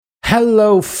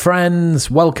Hello, friends.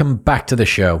 Welcome back to the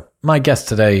show. My guest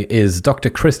today is Dr.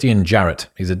 Christian Jarrett.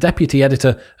 He's a deputy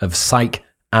editor of Psych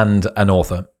and an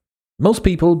author. Most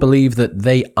people believe that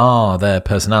they are their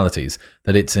personalities,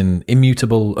 that it's an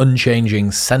immutable,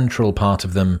 unchanging, central part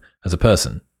of them as a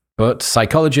person. But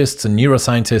psychologists and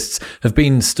neuroscientists have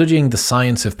been studying the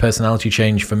science of personality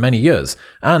change for many years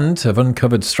and have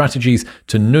uncovered strategies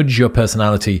to nudge your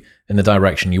personality in the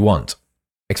direction you want.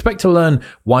 Expect to learn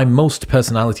why most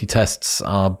personality tests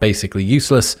are basically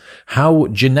useless, how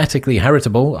genetically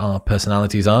heritable our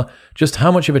personalities are, just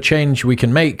how much of a change we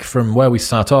can make from where we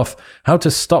start off, how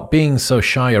to stop being so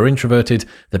shy or introverted,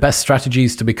 the best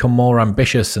strategies to become more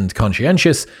ambitious and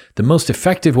conscientious, the most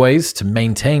effective ways to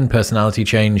maintain personality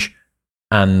change,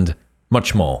 and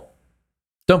much more.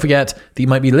 Don't forget that you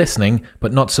might be listening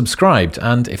but not subscribed,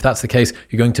 and if that's the case,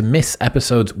 you're going to miss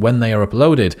episodes when they are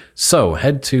uploaded. So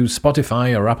head to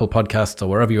Spotify or Apple Podcasts or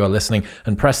wherever you are listening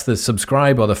and press the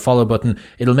subscribe or the follow button.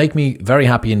 It'll make me very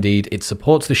happy indeed. It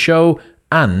supports the show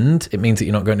and it means that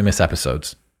you're not going to miss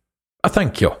episodes.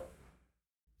 Thank you.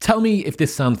 Tell me if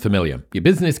this sounds familiar. Your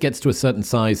business gets to a certain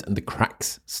size and the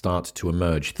cracks start to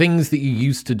emerge. Things that you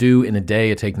used to do in a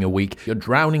day are taking a week. You're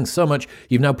drowning so much,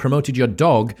 you've now promoted your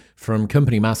dog from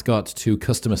company mascot to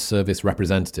customer service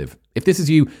representative. If this is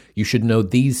you, you should know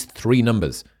these three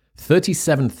numbers: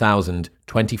 37,000,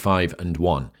 25, and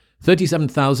 1.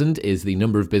 37,000 is the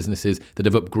number of businesses that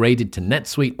have upgraded to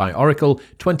NetSuite by Oracle.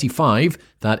 25,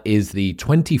 that is the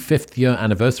 25th year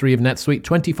anniversary of NetSuite.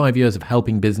 25 years of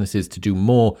helping businesses to do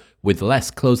more with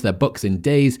less, close their books in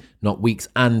days, not weeks,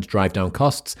 and drive down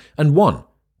costs. And 1,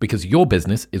 because your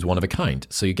business is one of a kind.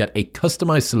 So you get a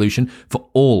customized solution for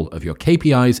all of your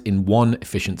KPIs in one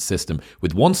efficient system.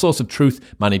 With one source of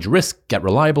truth, manage risk, get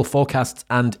reliable forecasts,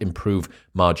 and improve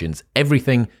margins.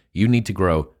 Everything you need to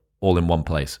grow, all in one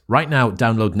place. Right now,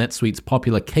 download NetSuite's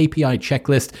popular KPI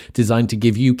checklist designed to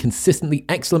give you consistently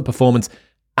excellent performance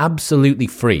absolutely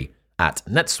free at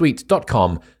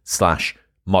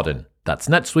netsuite.com/modern. That's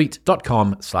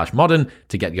netsuite.com/modern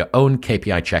to get your own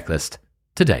KPI checklist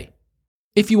today.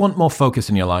 If you want more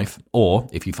focus in your life, or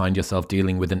if you find yourself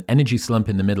dealing with an energy slump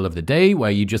in the middle of the day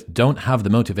where you just don't have the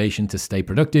motivation to stay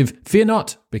productive, fear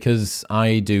not, because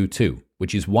I do too.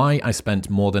 Which is why I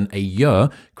spent more than a year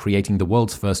creating the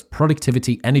world's first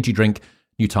productivity energy drink,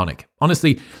 Newtonic.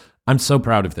 Honestly, I'm so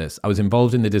proud of this. I was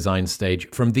involved in the design stage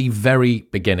from the very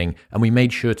beginning, and we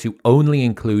made sure to only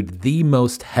include the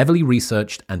most heavily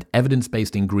researched and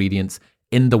evidence-based ingredients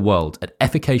in the world at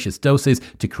efficacious doses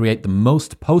to create the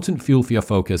most potent fuel for your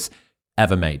focus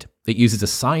ever made. It uses a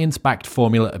science-backed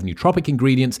formula of nootropic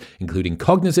ingredients, including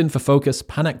cognizin for focus,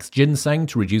 Panax ginseng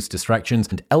to reduce distractions,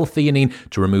 and L-theanine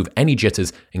to remove any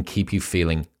jitters and keep you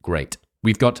feeling great.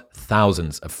 We've got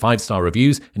thousands of 5-star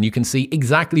reviews, and you can see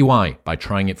exactly why by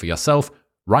trying it for yourself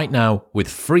right now with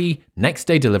free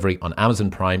next-day delivery on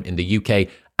Amazon Prime in the UK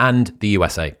and the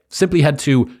USA. Simply head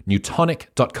to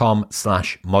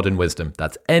newtonic.com/modernwisdom.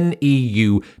 That's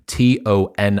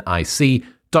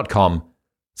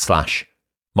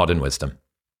neutonic.com/modern wisdom.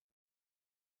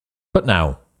 But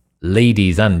now,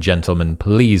 ladies and gentlemen,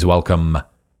 please welcome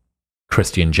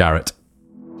Christian Jarrett.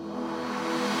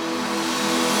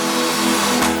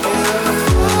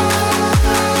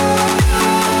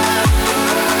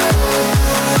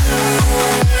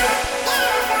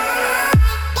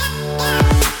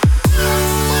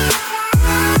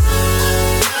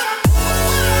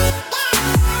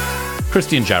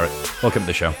 Christian Jarrett, welcome to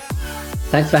the show.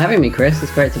 Thanks for having me, Chris.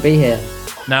 It's great to be here.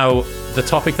 Now, the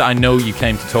topic that I know you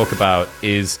came to talk about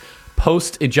is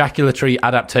post-ejaculatory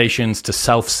adaptations to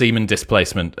self-semen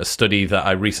displacement, a study that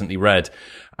I recently read.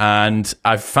 And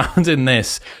I've found in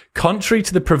this, contrary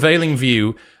to the prevailing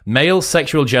view, male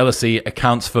sexual jealousy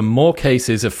accounts for more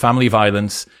cases of family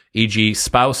violence, e.g.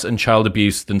 spouse and child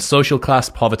abuse, than social class,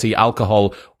 poverty,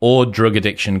 alcohol, or drug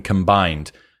addiction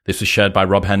combined. This was shared by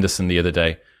Rob Henderson the other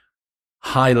day.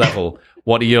 High level,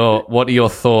 what are your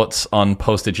thoughts on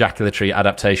post-ejaculatory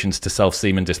adaptations to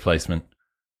self-semen displacement?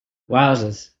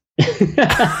 Wowzers. That's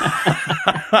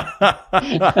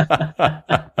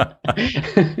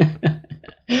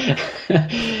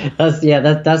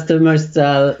the most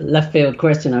left field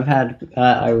question I've had,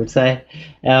 I would say.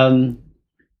 Oh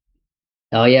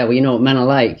yeah, well, you know what men are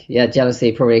like. Yeah,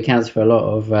 jealousy probably accounts for a lot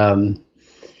of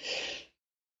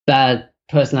bad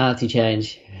personality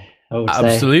change, I would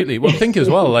say. Absolutely. Well, think as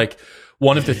well, like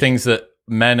one of the things that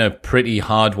men are pretty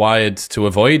hardwired to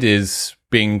avoid is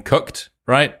being cooked,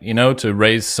 right? You know, to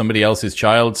raise somebody else's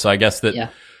child. So I guess that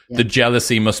the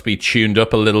jealousy must be tuned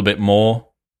up a little bit more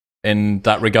in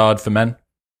that regard for men.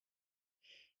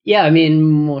 Yeah, I mean,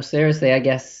 more seriously, I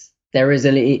guess there is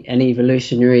an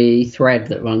evolutionary thread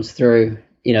that runs through,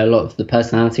 a lot of the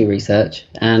personality research,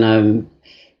 and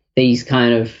these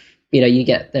kind of, you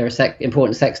get there are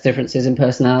important sex differences in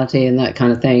personality and that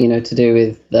kind of thing, to do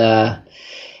with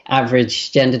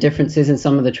average gender differences in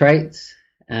some of the traits,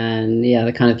 and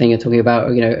the kind of thing you're talking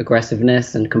about,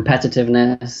 aggressiveness and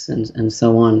competitiveness and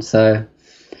so on. So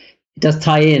it does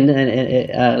tie in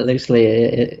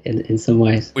loosely in some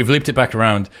ways. We've looped it back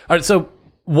around. All right, so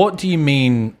what do you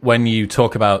mean when you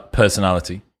talk about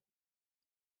personality?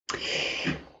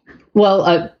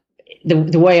 Well,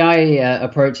 the way I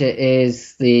approach it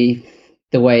is the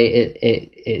way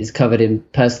it is covered in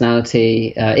personality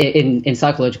in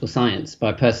psychological science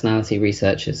by personality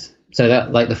researchers. So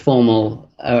that, like, the formal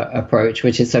approach,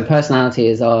 which is, so personality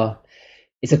is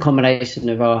it's a combination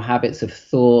of our habits of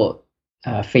thought,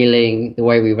 feeling, the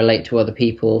way we relate to other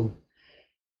people,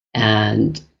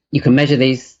 and you can measure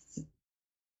these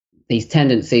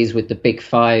tendencies with the Big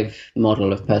Five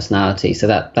model of personality. So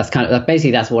that's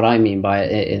basically that's what I mean by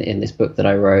it in this book that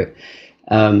I wrote.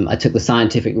 I took the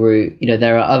scientific route.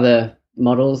 There are other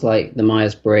models like the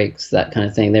Myers-Briggs, that kind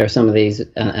of thing. There are some of these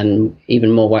and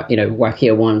even more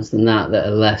wackier ones than that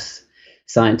are less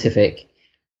scientific.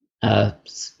 But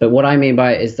what I mean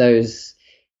by it is those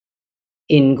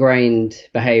ingrained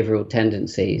behavioral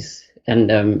tendencies,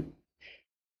 and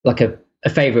like a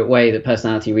favorite way that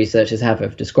personality researchers have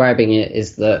of describing it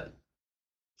is that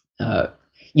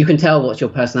you can tell what's your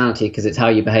personality because it's how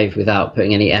you behave without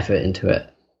putting any effort into it.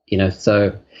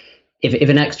 So if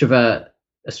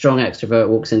a strong extrovert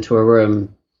walks into a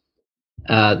room,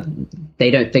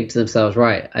 they don't think to themselves,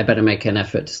 right, I better make an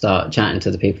effort to start chatting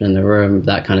to the people in the room,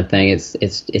 that kind of thing. It's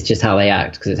just how they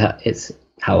act because it's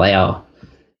how they are.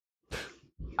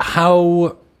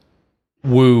 How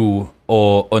woo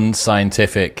or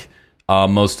unscientific are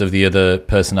most of the other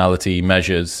personality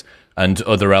measures and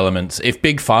other elements? If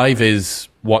Big Five is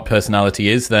what personality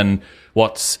is, then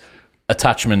what's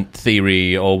attachment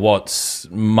theory, or what's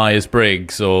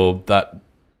Myers-Briggs, or that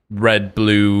red,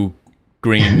 blue,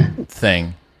 green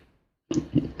thing?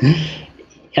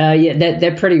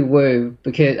 They're pretty woo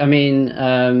because,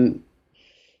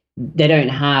 they don't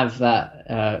have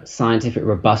that scientific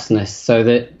robustness. So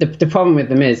the problem with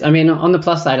them is, on the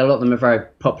plus side, a lot of them are very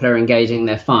popular, engaging,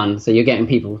 they're fun. So you're getting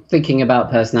people thinking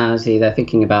about personality, they're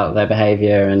thinking about their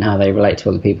behavior and how they relate to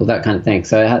other people, that kind of thing.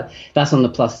 So that's on the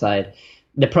plus side.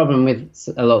 The problem with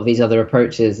a lot of these other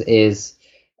approaches is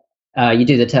you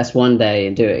do the test one day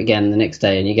and do it again the next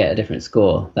day and you get a different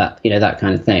score, that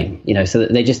kind of thing. So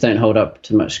that they just don't hold up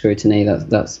to much scrutiny.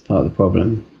 That's part of the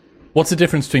problem. What's the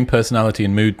difference between personality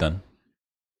and mood then?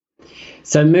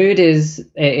 So mood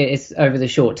it's over the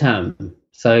short term.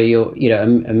 So a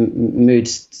mood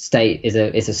state is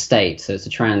a state, so it's a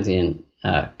transient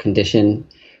condition.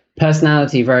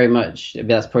 Personality very much,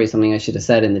 that's probably something I should have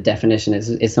said in the definition,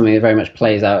 is something that very much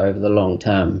plays out over the long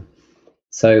term.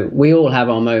 So we all have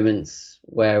our moments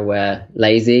where we're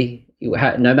lazy,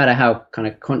 no matter how kind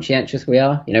of conscientious we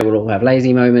are. We'll all have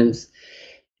lazy moments.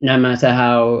 No matter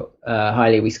how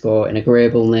highly we score in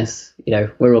agreeableness,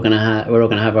 we're all gonna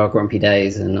have our grumpy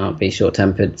days and not be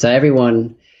short-tempered. So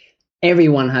everyone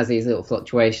has these little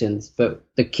fluctuations. But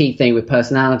the key thing with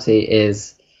personality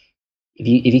is,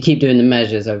 if you keep doing the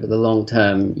measures over the long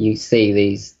term, you see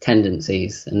these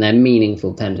tendencies, and they're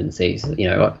meaningful tendencies.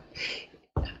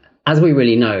 As we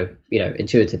really know,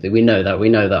 intuitively, we know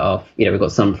that our, we've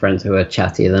got some friends who are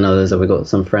chattier than others, or we've got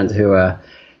some friends who are,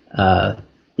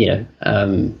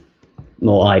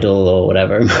 more idle or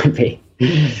whatever it might be.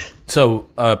 So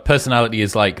personality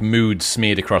is like mood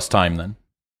smeared across time then?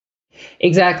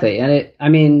 Exactly.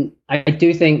 And I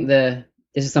do think this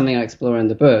is something I explore in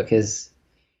the book, is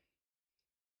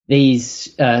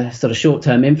these sort of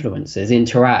short-term influences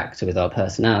interact with our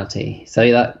personality. So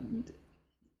that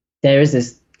there is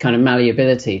this kind of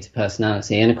malleability to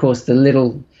personality. And of course,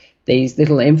 these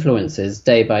little influences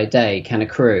day by day can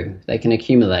accrue, they can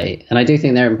accumulate. And I do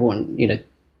think they're important.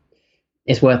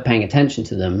 It's worth paying attention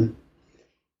to them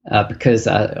because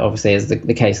obviously, as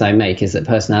the case I make is that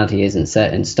personality isn't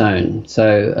set in stone.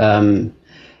 So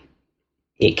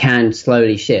it can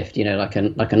slowly shift, like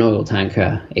an oil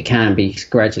tanker. It can be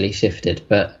gradually shifted.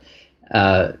 But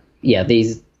the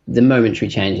momentary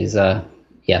changes are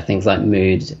things like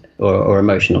mood or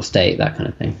emotional state, that kind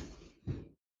of thing.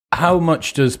 How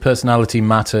much does personality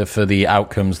matter for the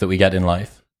outcomes that we get in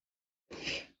life?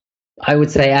 I would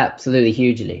say absolutely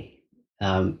hugely.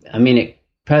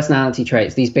 Personality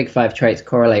traits, these Big Five traits,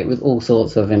 correlate with all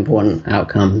sorts of important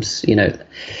outcomes,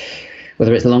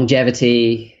 whether it's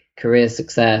longevity, career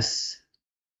success,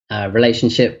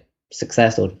 relationship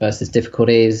success or versus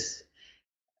difficulties,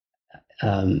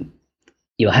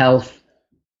 your health,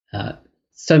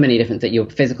 so many different things, your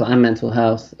physical and mental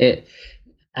health.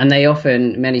 And they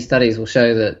often, many studies will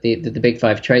show that the big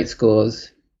five trait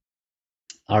scores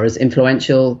are as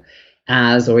influential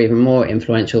as, or even more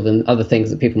influential than other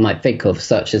things that people might think of,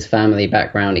 such as family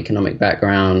background, economic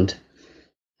background,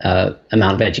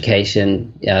 amount of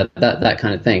education, that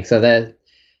kind of thing. So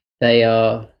they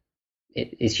are,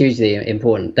 it's hugely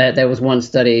important. There was one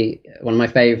study, one of my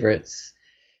favorites,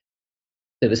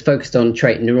 that was focused on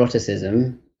trait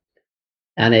neuroticism,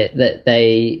 and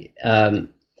they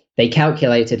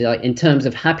calculated, like, in terms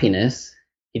of happiness,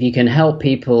 if you can help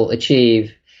people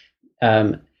achieve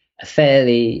a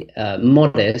fairly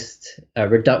modest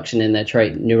reduction in their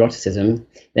trait neuroticism,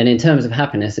 then in terms of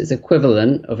happiness, it's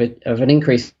equivalent of an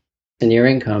increase in your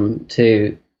income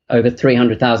to over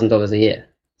 $300,000 a year.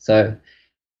 So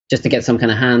just to get some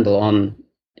kind of handle on,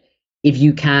 if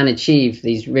you can achieve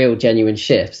these real genuine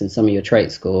shifts in some of your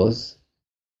trait scores,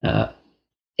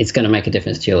 it's going to make a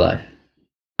difference to your life.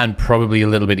 And probably a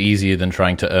little bit easier than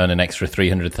trying to earn an extra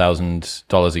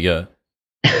 $300,000 a year.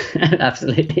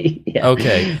 Absolutely. Yeah.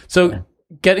 Okay. So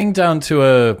getting down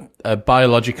to a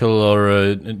biological or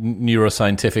a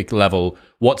neuroscientific level,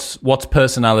 what's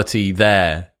personality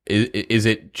there? Is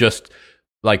it just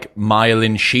like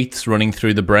myelin sheaths running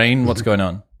through the brain? What's going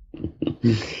on?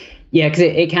 Yeah, because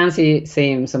it can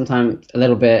seem sometimes a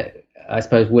little bit, I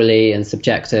suppose, woolly and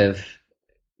subjective,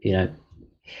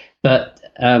 But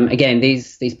again,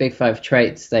 these big five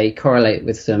traits, they correlate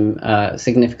with some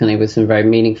significantly with some very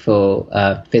meaningful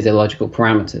physiological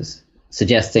parameters,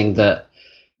 suggesting that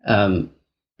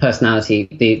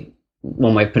personality,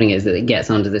 one way of putting it is that it gets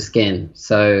under the skin.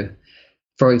 So,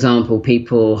 for example,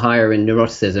 people higher in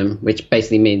neuroticism, which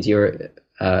basically means you're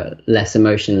less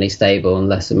emotionally stable and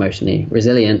less emotionally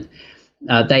resilient,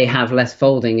 they have less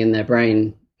folding in their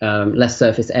brain, less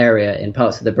surface area in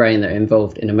parts of the brain that are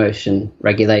involved in emotion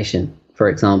regulation. For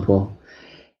example,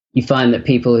 you find that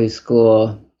people who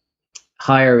score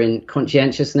higher in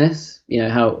conscientiousness,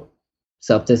 how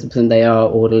self-disciplined they are,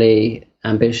 orderly,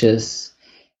 ambitious,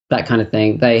 that kind of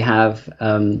thing, they have,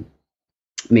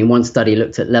 one study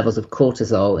looked at levels of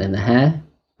cortisol in the hair,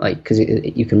 because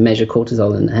you can measure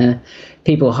cortisol in the hair.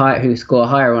 People who score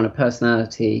higher on a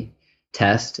personality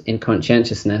test in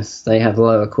conscientiousness, they have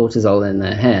lower cortisol in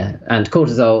their hair. And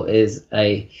cortisol is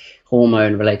a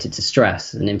hormone related to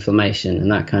stress and inflammation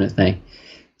and that kind of thing.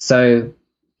 So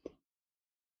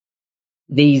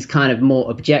these kind of more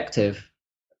objective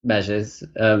measures,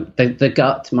 the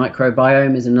gut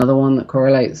microbiome is another one that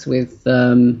correlates with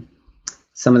some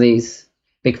of these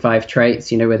big five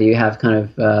traits, whether you have kind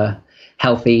of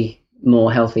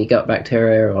more healthy gut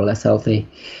bacteria or less healthy.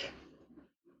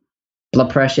 Blood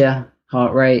pressure,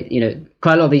 heart rate,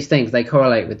 quite a lot of these things, they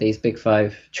correlate with these big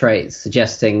five traits,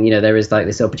 suggesting, there is like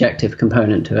this objective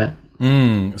component to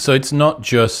it. So it's not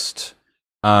just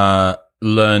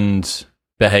learned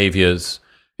behaviors.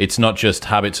 It's not just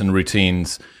habits and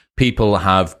routines. People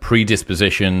have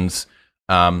predispositions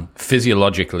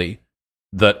physiologically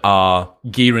that are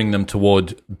gearing them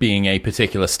toward being a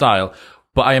particular style.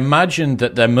 But I imagine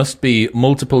that there must be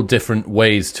multiple different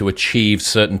ways to achieve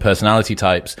certain personality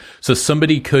types. So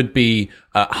somebody could be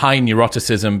high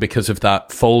neuroticism because of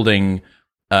that folding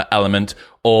element,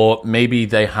 or maybe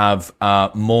they have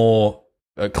more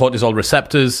cortisol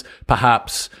receptors,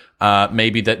 perhaps.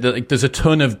 Maybe that there's a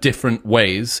ton of different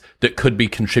ways that could be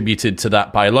contributed to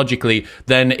that biologically.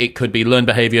 Then it could be learned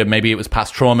behavior. Maybe it was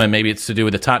past trauma. Maybe it's to do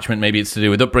with attachment. Maybe it's to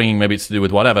do with upbringing. Maybe it's to do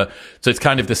with whatever. So it's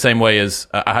kind of the same way as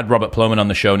I had Robert Plomin on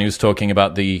the show, and he was talking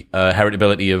about the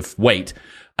heritability of weight.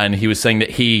 And he was saying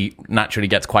that he naturally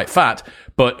gets quite fat,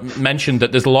 but mentioned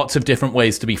that there's lots of different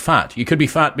ways to be fat. You could be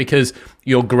fat because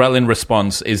your ghrelin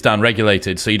response is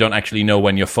downregulated, so you don't actually know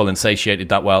when you're full and satiated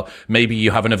that well. Maybe you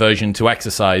have an aversion to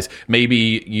exercise.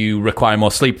 Maybe you require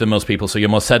more sleep than most people, so you're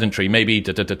more sedentary. Maybe,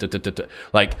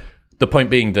 like, the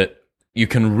point being that you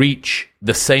can reach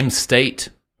the same state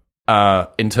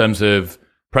in terms of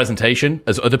presentation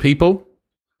as other people,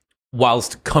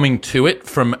 whilst coming to it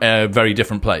from a very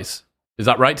different place. Is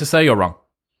that right to say, or wrong?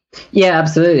 Yeah,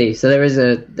 absolutely. So there's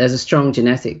a strong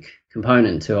genetic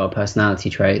component to our personality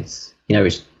traits,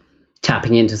 which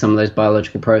tapping into some of those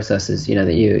biological processes,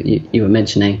 that you were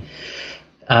mentioning.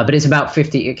 But it's about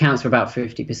 50. It counts for about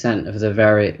 50% of the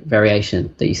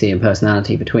variation that you see in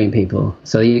personality between people.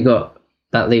 So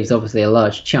that leaves obviously a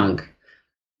large chunk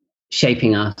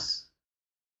shaping us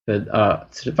for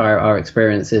our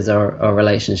experiences, our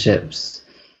relationships,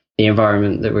 the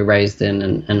environment that we're raised in,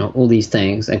 and all these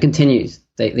things, and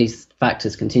these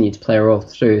factors continue to play a role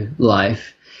through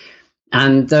life.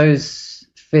 And those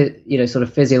sort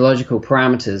of physiological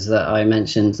parameters that I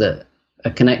mentioned that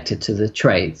are connected to the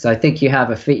traits. I think you have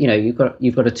you've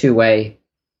got a two-way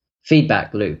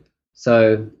feedback loop.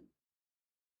 So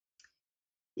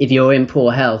if you're in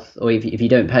poor health, or if you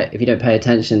don't pay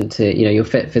attention to your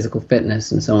physical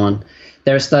fitness and so on,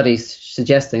 there are studies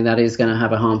suggesting that is going to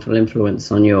have a harmful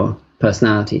influence on your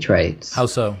personality traits. How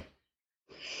so?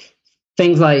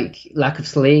 Things like lack of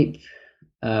sleep,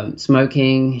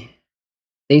 smoking,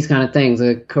 these kind of things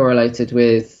are correlated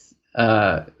with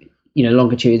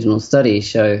longitudinal studies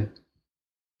show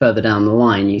further down the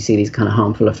line you see these kind of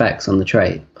harmful effects on the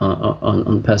trait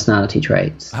on personality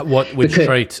traits. Which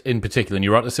trait in particular?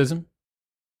 Neuroticism?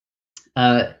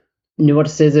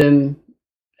 Neuroticism,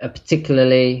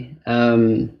 particularly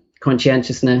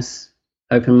conscientiousness,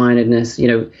 open-mindedness.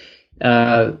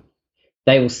 They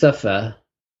will suffer.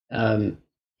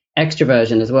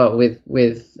 Extroversion as well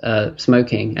with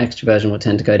smoking. Extroversion will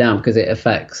tend to go down because it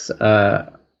affects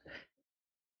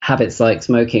habits like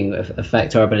smoking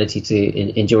affect our ability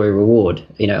to enjoy reward,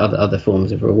 other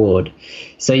forms of reward.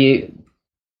 So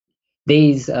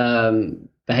these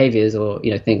behaviors, or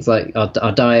things like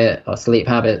our diet, our sleep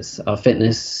habits, our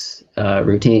fitness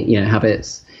routine,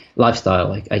 habits,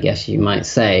 lifestyle, I guess you might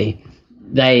say,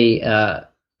 they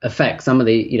affect some of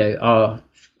the our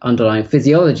underlying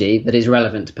physiology that is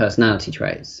relevant to personality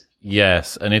traits.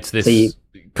 Yes, and it's this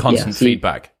constant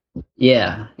feedback.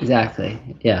 Yeah, exactly.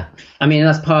 Yeah. I mean,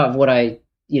 that's part of what the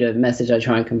message I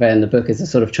try and convey in the book is to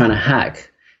sort of trying to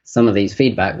hack some of these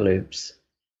feedback loops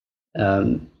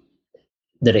that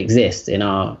exist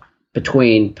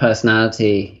between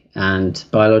personality and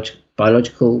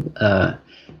biological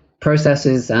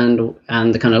processes and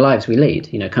the kind of lives we lead,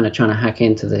 kind of trying to hack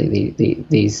into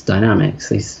these dynamics,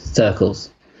 these circles.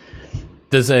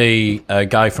 There's a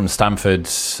guy from Stanford,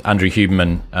 Andrew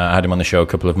Huberman. I had him on the show a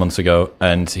couple of months ago,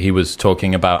 and he was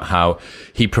talking about how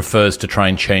he prefers to try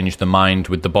and change the mind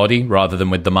with the body rather than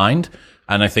with the mind.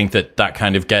 And I think that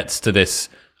kind of gets to this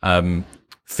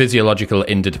physiological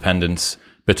interdependence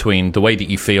between the way that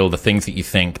you feel, the things that you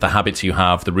think, the habits you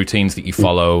have, the routines that you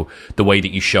follow, the way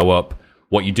that you show up,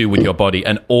 what you do with your body,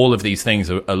 and all of these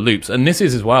things are loops. And this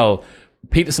is as well,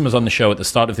 Peterson was on the show at the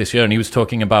start of this year, and he was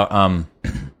talking about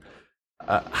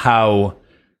how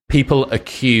people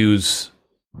accuse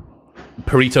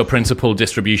Pareto principle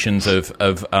distributions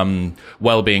of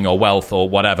well-being or wealth or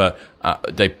whatever.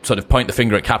 They sort of point the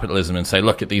finger at capitalism and say,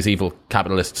 look at these evil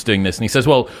capitalists doing this. And he says,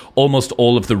 well, almost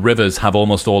all of the rivers have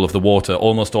almost all of the water.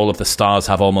 Almost all of the stars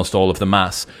have almost all of the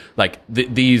mass. Like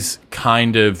these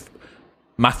kind of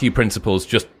Matthew principles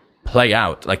just play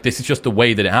out. Like this is just the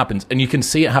way that it happens. And you can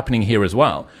see it happening here as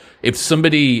well. If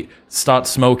somebody starts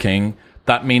smoking,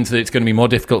 that means that it's going to be more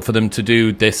difficult for them to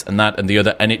do this and that and the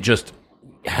other. And it just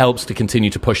helps to continue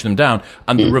to push them down.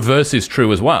 And the reverse is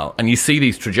true as well. And you see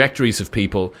these trajectories of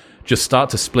people just start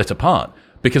to split apart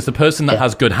because the person that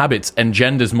has good habits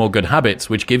engenders more good habits,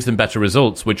 which gives them better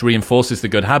results, which reinforces the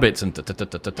good habits and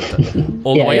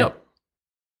all the way up.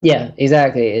 Yeah,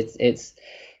 exactly. It's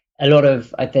a lot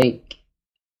of, I think,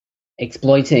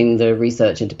 exploiting the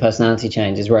research into personality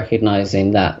change is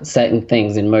recognizing that setting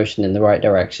things in motion in the right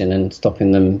direction and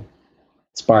stopping them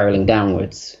spiraling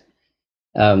downwards.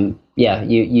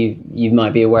 You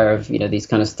might be aware of these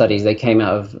kind of studies. They came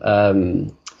out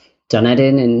of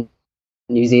Dunedin in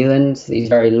New Zealand. These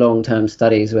very long-term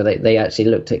studies where they actually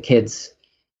looked at kids'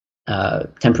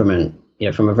 temperament,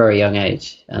 from a very young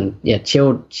age, and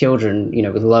children,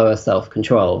 with lower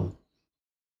self-control,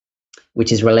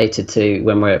 which is related to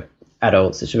when we're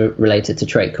adults, it's related to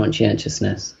trait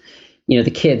conscientiousness. The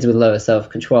kids with lower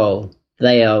self-control,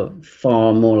 they are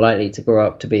far more likely to grow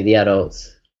up to be the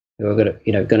adults who are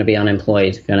going to be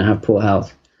unemployed, going to have poor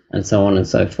health, and so on and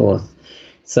so forth.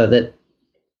 So that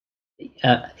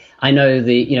I know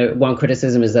one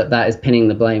criticism is that is pinning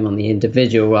the blame on the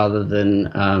individual rather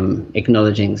than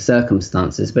acknowledging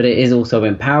circumstances. But it is also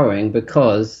empowering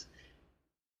because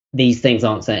these things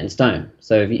aren't set in stone.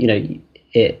 So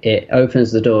it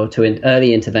opens the door to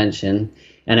early intervention,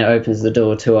 and it opens the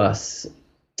door to us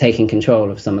taking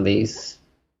control of some of these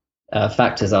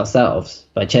factors ourselves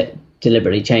by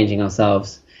deliberately changing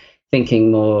ourselves,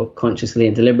 thinking more consciously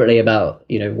and deliberately about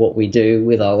what we do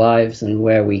with our lives and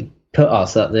where we put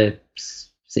ourselves, the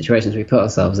situations we put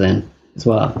ourselves in as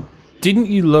well. Didn't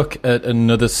you look at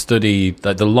another study,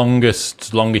 like the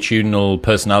longest longitudinal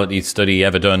personality study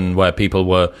ever done, where people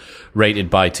were rated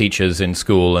by teachers in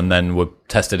school and then were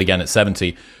tested again at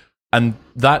 70? And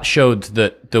that showed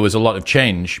that there was a lot of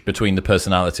change between the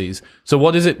personalities. So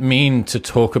what does it mean to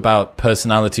talk about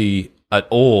personality at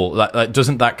all? Like,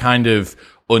 doesn't that kind of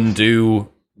undo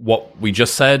what we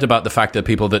just said about the fact that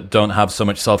people that don't have so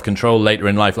much self-control later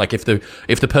in life, like if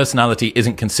the personality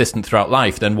isn't consistent throughout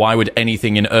life, then why would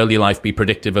anything in early life be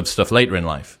predictive of stuff later in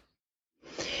life?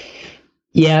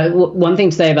 Yeah, one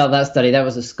thing to say about that study, that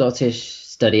was a Scottish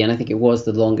study, and I think it was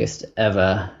the longest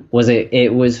ever, was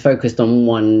it was focused on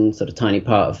one sort of tiny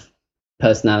part of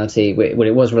personality. Well,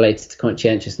 it was related to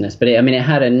conscientiousness, but it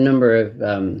had a number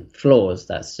of flaws,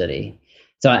 that study.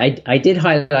 So I did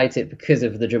highlight it because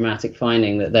of the dramatic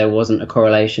finding that there wasn't a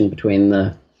correlation between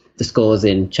the scores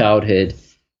in childhood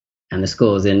and the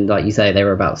scores in, like you say, they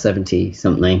were about 70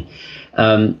 something.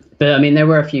 But I mean, there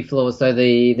were a few flaws. So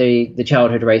the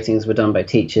childhood ratings were done by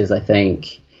teachers, I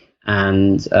think,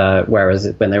 and whereas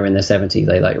when they were in their 70s,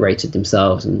 they like rated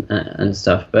themselves and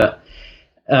stuff. But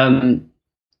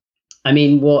I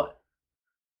mean, what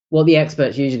the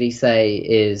experts usually say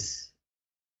is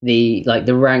the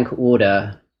rank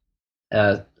order.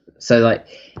 So like,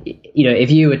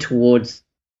 if you were towards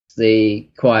the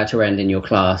quieter end in your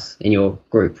class, in your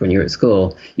group when you're at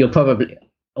school, you'll probably,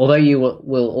 although you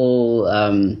will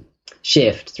all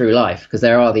shift through life, because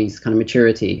there are these kind of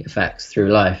maturity effects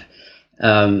through life,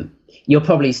 you'll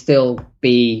probably still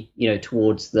be,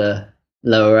 towards the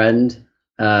lower end,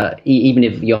 even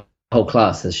if your whole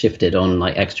class has shifted on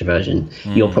like extroversion.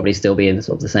 You'll probably still be in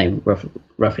sort of the same,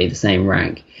 roughly the same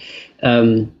rank.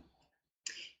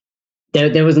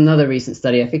 There was another recent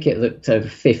study, I think it looked over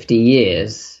 50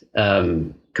 years,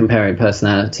 comparing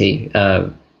personality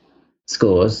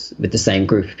scores with the same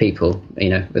group of people,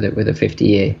 with a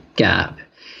 50-year gap.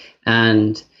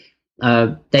 And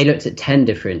they looked at 10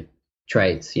 different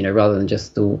traits, rather than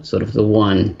just the sort of the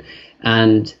one.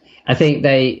 And I think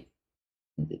they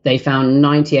found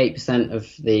 98% of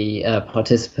the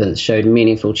participants showed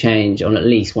meaningful change on at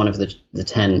least one of the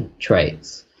 10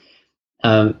 traits.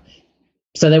 So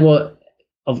that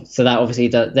obviously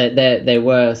there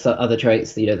were some other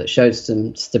traits that showed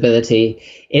some stability.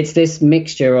 It's this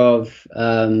mixture of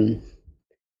and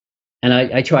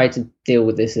I tried to deal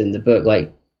with this in the book,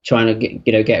 like trying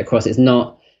to get across it's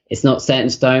not set in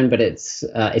stone, but it's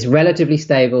relatively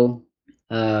stable,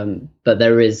 but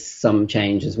there is some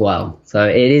change as well. So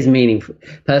it is meaningful.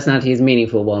 Personality is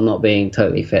meaningful while not being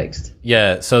totally fixed.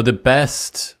 Yeah, so the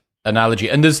best analogy,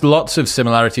 and there's lots of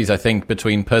similarities, I think,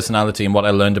 between personality and what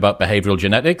I learned about behavioral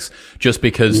genetics, just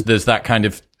because there's that kind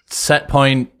of set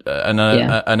point and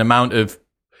an amount of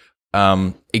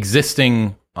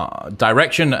existing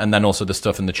direction, and then also the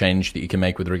stuff and the change that you can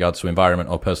make with regards to environment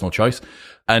or personal choice.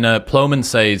 And Plomin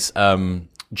says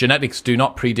genetics do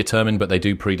not predetermine, but they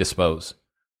do predispose.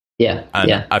 Yeah,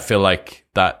 and I feel like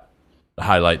that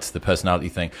highlights the personality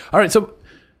thing. All right, so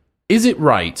is it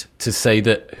right to say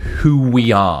that who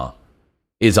we are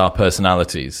is our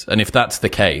personalities? And if that's the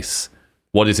case,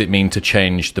 what does it mean to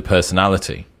change the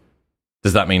personality?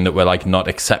 Does that mean that we're like not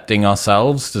accepting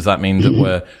ourselves? Does that mean that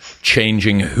we're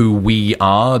changing who we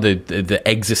are, the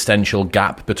existential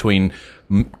gap between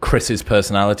Chris's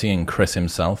personality and Chris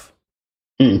himself?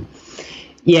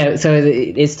 Yeah, so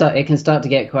it can start to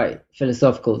get quite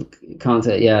philosophical, can't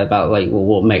it? Yeah, about like, well,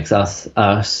 what makes us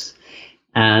us?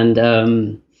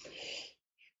 And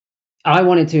I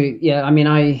wanted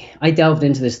to, I delved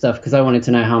into this stuff because I wanted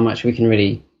to know how much we can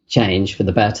really change for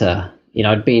the better.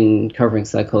 I'd been covering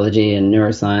psychology and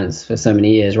neuroscience for so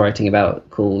many years, writing about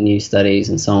cool new studies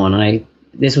and so on. And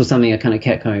this was something I kind of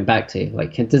kept coming back to.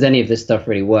 Like, does any of this stuff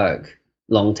really work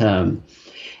long term?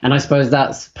 And I suppose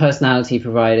that's personality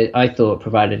provided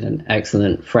an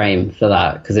excellent frame for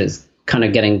that, because it's kind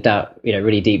of getting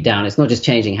really deep down. It's not just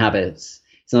changing habits.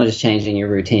 It's not just changing your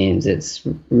routines. It's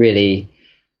really,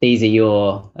 these are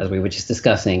your, as we were just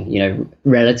discussing,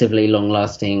 relatively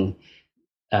long-lasting,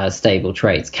 stable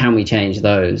traits. Can we change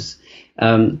those?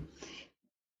 So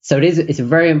it's a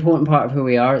very important part of who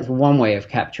we are. It's one way of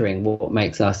capturing what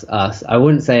makes us us. I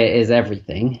wouldn't say it is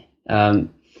everything.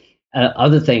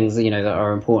 Other things, that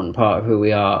are an important part of who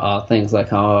we are things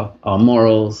like our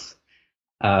morals,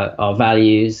 our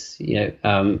values.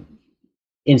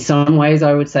 In some ways,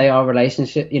 I would say our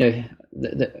relationship,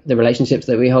 the relationships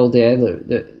that we hold dear,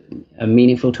 that are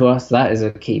meaningful to us, that is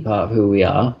a key part of who we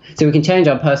are. So we can change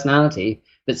our personality,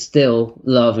 but still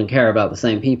love and care about the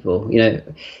same people.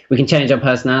 We can change our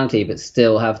personality, but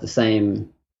still have the same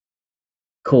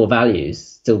core values,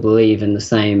 still believe in the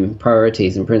same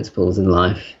priorities and principles in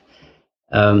life.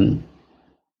 Other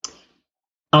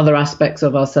aspects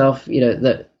of ourselves,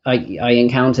 that I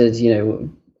encountered,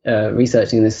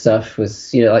 researching this stuff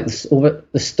was, like the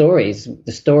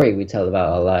story we tell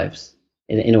about our lives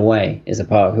in a way is a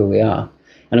part of who we are.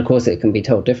 And of course it can be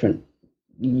told different.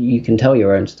 You can tell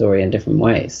your own story in different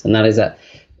ways. And that is that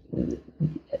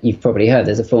you've probably heard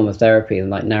there's a form of therapy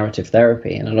like narrative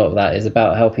therapy, and a lot of that is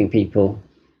about helping people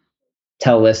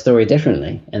tell their story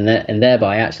differently, and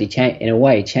thereby actually in a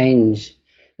way change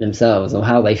themselves, or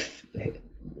how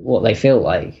what they feel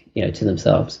like, to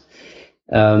themselves.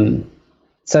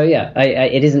 So yeah,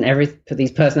 it isn't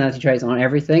these personality traits aren't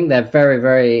everything. They're very,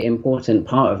 very important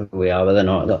part of who we are, but they're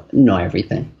not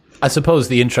everything. I suppose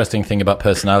the interesting thing about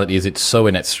personality is it's so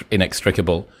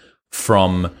inextricable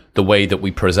from the way that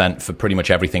we present for pretty much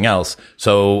everything else.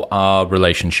 So our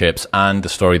relationships and the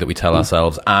story that we tell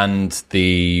ourselves and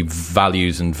the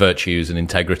values and virtues and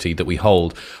integrity that we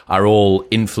hold are all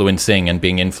influencing and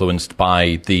being influenced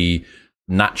by the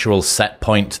natural set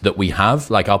point that we have,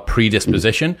 like our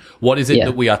predisposition. What is it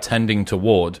that we are tending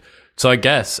toward? So I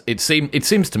guess it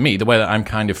seems to me, the way that I'm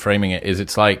kind of framing it is,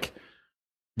 it's like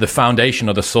the foundation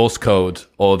or the source code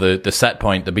or the set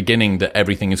point, the beginning that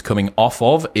everything is coming off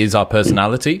of is our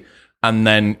personality. And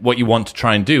then what you want to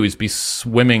try and do is be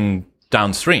swimming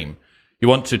downstream. You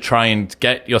want to try and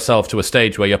get yourself to a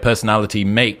stage where your personality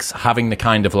makes having the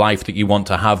kind of life that you want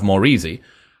to have more easy,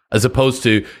 as opposed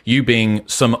to you being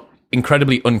some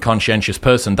incredibly unconscientious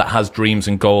person that has dreams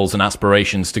and goals and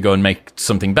aspirations to go and make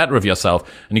something better of yourself.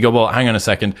 And you go, well, hang on a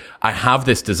second. I have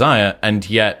this desire, and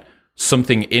yet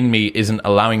something in me isn't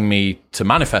allowing me to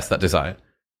manifest that desire.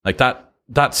 Like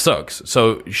that sucks.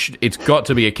 So it's got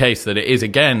to be a case that it is,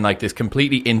 again, like this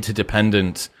completely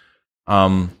interdependent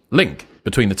link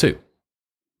between the two.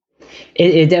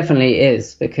 It definitely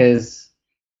is, because,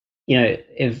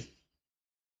 if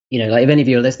any of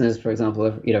your listeners, for example,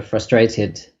 are,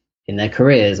 frustrated in their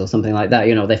careers or something like that,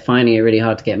 they're finding it really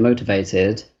hard to get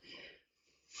motivated.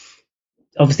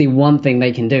 Obviously, one thing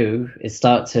they can do is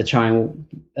start to try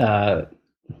and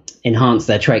enhance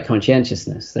their trait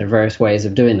conscientiousness. There are various ways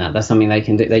of doing that. That's something they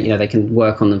can do. They can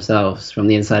work on themselves from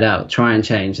the inside out, try and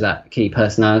change that key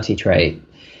personality trait.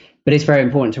 But it's very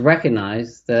important to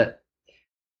recognize that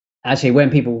actually when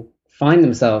people find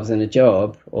themselves in a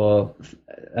job or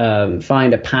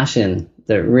find a passion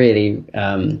that really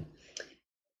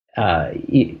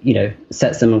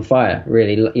sets them on fire,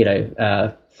 really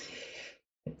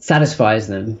satisfies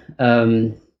them,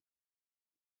 and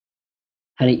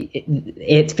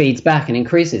it feeds back and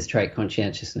increases trait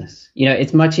conscientiousness.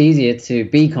 It's much easier to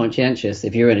be conscientious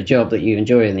if you're in a job that you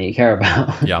enjoy and that you care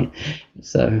about. Yeah.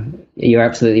 So you're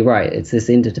absolutely right. It's this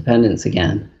interdependence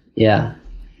again. Yeah.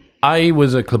 I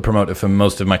was a club promoter for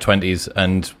most of my 20s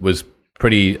and was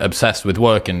pretty obsessed with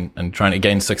work and trying to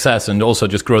gain success and also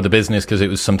just grow the business, because it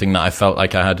was something that I felt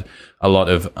like I had a lot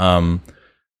of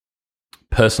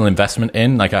personal investment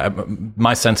in. Like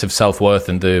my sense of self-worth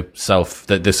and the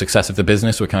success of the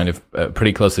business were kind of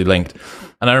pretty closely linked.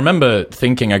 And I remember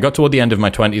thinking, I got toward the end of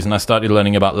my 20s and I started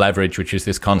learning about leverage, which is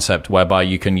this concept whereby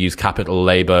you can use capital,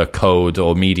 labor, code,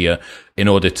 or media in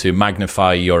order to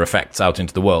magnify your effects out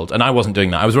into the world. And I wasn't doing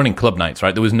that. I was running club nights,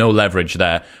 right? There was no leverage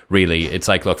there, really. It's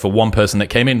like, look, for one person that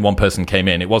came in, one person came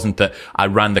in. It wasn't that I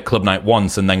ran the club night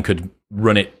once and then could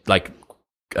run it like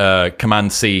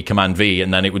Command C, Command V,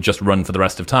 and then it would just run for the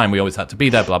rest of time. We always had to be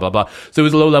there, blah, blah, blah. So it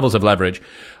was low levels of leverage.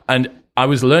 And I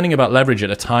was learning about leverage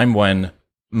at a time when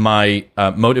my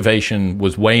motivation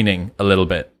was waning a little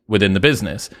bit within the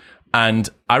business. And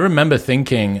I remember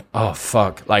thinking, oh,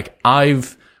 fuck, like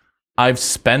I've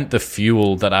spent the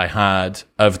fuel that I had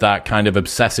of that kind of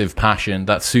obsessive passion,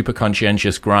 that super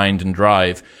conscientious grind and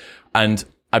drive, and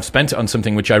I've spent it on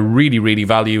something which I really, really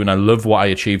value, and I love what I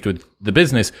achieved with the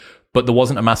business, but there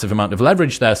wasn't a massive amount of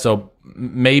leverage there. So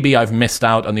maybe I've missed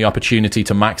out on the opportunity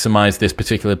to maximize this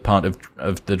particular part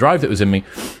of the drive that was in me.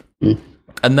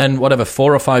 And then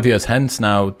 4 or 5 years hence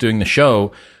now doing the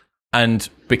show, and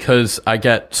because I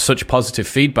get such positive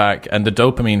feedback and the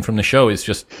dopamine from the show is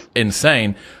just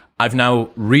insane, I've now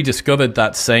rediscovered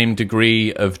that same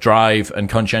degree of drive and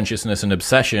conscientiousness and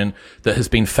obsession that has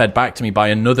been fed back to me by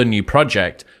another new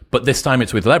project, but this time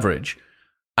it's with leverage.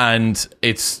 And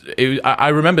I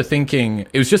remember thinking,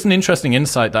 it was just an interesting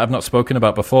insight that I've not spoken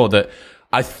about before, that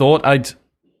I thought I'd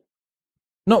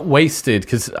not wasted,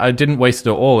 because I didn't waste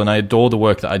it at all, and I adore the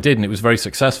work that I did, and it was very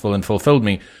successful and fulfilled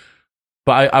me.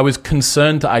 But I was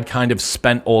concerned that I'd kind of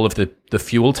spent all of the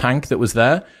fuel tank that was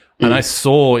there. And I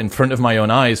saw in front of my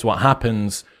own eyes what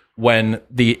happens when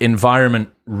the environment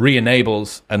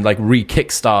re-enables and like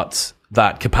re-kickstarts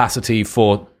that capacity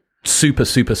for super,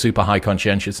 super, super high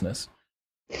conscientiousness.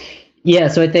 Yeah,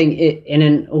 so I think in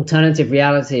an alternative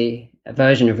reality, a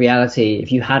version of reality,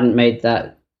 if you hadn't made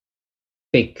that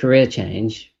big career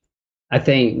change, I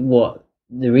think what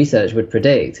the research would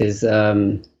predict is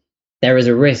there is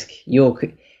a risk you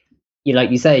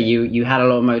like you say, you had a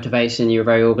lot of motivation, you were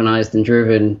very organized and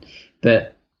driven,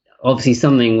 but obviously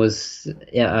something was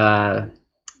the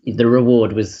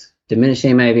reward was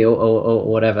diminishing, maybe, or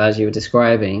whatever, as you were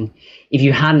describing. If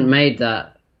you hadn't made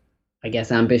that, I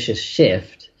guess, ambitious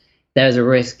shift, there's a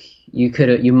risk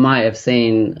you might have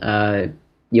seen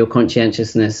your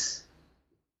conscientiousness.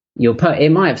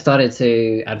 It might have started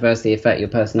to adversely affect your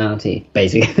personality.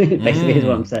 Basically, is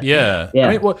what I'm saying. Yeah. I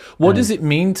mean, what does it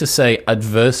mean to say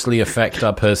adversely affect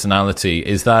our personality?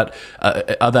 Is that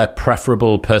are there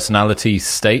preferable personality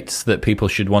states that people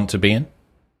should want to be in?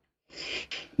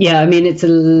 Yeah, I mean, it's a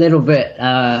little bit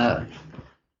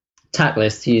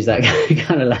tactless to use that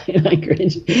kind of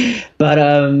language, but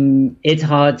it's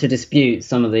hard to dispute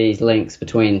some of these links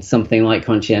between something like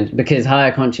because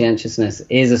higher conscientiousness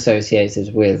is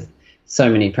associated with so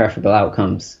many preferable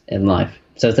outcomes in life.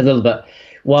 So it's a little bit,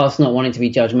 whilst not wanting to be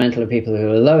judgmental of people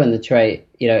who are low in the trait,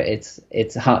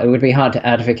 it's hard, it would be hard to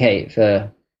advocate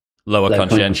for lower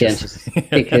conscientious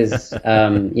because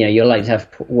you're likely to have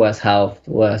worse health,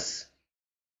 worse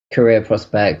career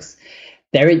prospects.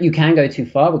 You can go too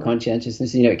far with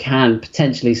conscientiousness. It can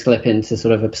potentially slip into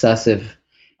sort of obsessive,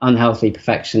 unhealthy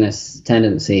perfectionist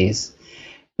tendencies.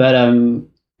 But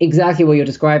exactly what you're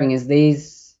describing is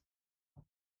these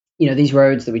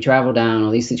roads that we travel down,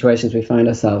 or these situations we find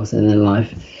ourselves in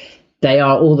life, they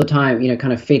are all the time,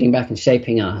 kind of feeding back and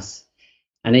shaping us.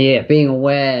 And being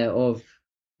aware of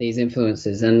these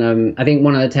influences. And I think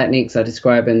one of the techniques I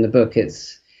describe in the book,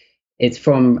 it's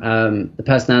from the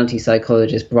personality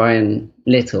psychologist Brian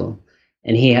Little,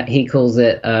 and he calls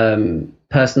it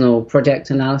personal project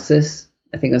analysis.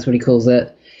 I think that's what he calls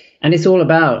it. And it's all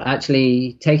about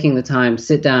actually taking the time,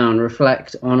 sit down,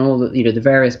 reflect on all the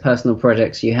various personal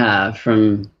projects you have,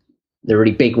 from the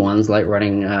really big ones like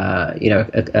running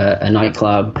a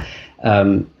nightclub,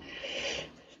 to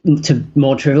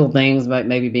more trivial things like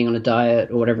maybe being on a diet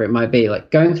or whatever it might be.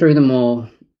 Like going through them all,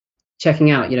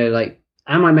 checking out,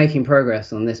 am I making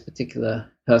progress on this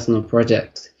particular personal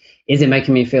project? Is it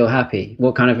making me feel happy?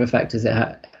 What kind of effect is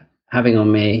it having on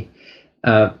me?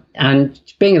 And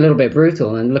being a little bit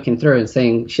brutal and looking through and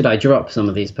saying, should I drop some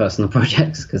of these personal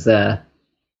projects because they're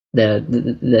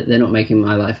not making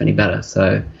my life any better?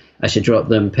 So I should drop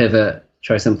them, pivot,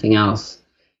 try something else.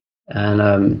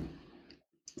 And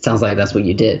it sounds like that's what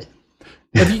you did.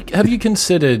 Have you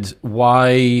considered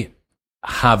why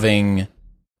having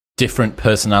different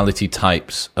personality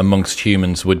types amongst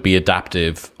humans would be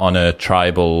adaptive on a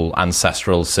tribal,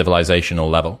 ancestral, civilizational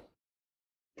level?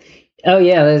 Oh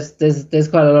yeah, there's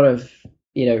quite a lot of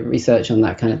research on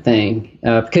that kind of thing,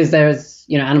 because there's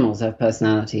animals have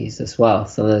personalities as well.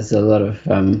 So there's a lot of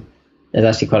there's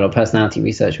actually quite a lot of personality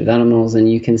research with animals,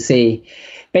 and you can see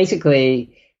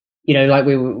basically like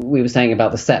we were saying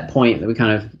about the set point that we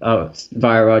kind of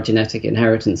via our genetic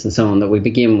inheritance and so on, that we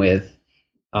begin with.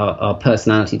 Our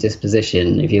personality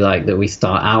disposition, if you like, that we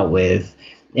start out with,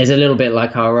 is a little bit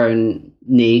like our own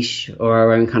niche or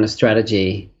our own kind of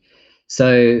strategy.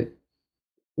 So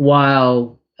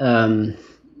while there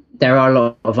are a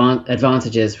lot of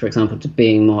advantages, for example, to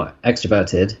being more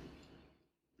extroverted,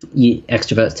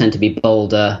 extroverts tend to be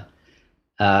bolder.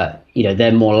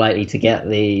 They're more likely to get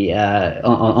the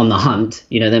on the hunt.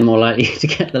 They're more likely to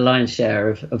get the lion's share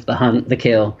of the hunt, the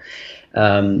kill.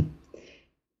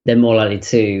 They're more likely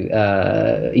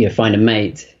to find a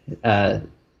mate to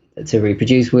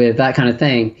reproduce with, that kind of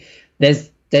thing.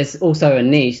 There's also a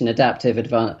niche, an adaptive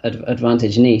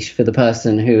advantage niche for the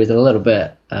person who is a little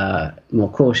bit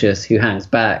more cautious, who hangs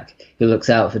back, who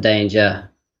looks out for danger.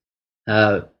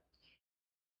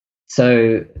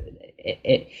 So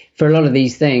for a lot of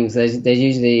these things, there's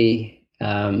usually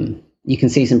you can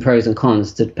see some pros and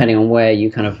cons depending on where you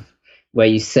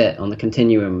sit on the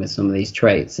continuum with some of these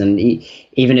traits. And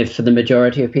even if for the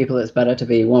majority of people it's better to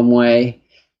be one way,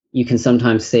 you can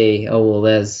sometimes see,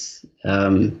 there's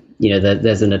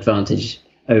there's an advantage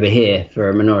over here for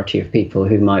a minority of people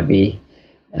who might be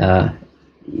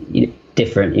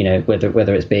different,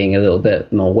 whether it's being a little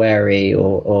bit more wary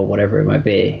or whatever it might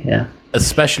be. Yeah.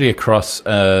 Especially across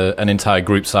an entire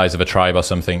group size of a tribe or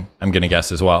something, I'm going to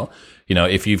guess as well.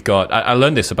 If you've got, I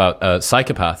learned this about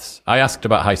psychopaths. I asked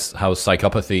about how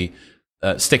psychopathy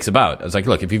sticks about. I was like,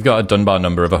 look, if you've got a Dunbar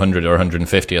number of 100 or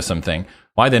 150 or something,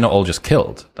 why are they not all just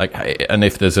killed? And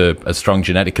if there's a strong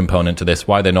genetic component to this,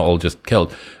 why are they not all just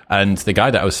killed? And the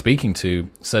guy that I was speaking to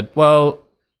said, well,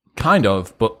 kind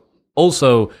of, but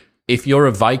also if you're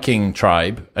a Viking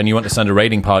tribe and you want to send a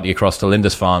raiding party across to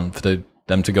Lindisfarne for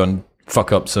them to go and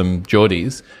fuck up some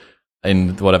Geordies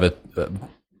in whatever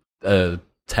 1000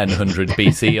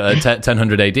 BC,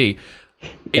 1000 AD,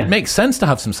 it makes sense to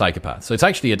have some psychopaths. So it's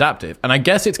actually adaptive. And I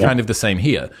guess it's kind of the same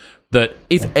here. that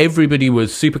if everybody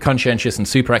was super conscientious and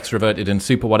super extroverted and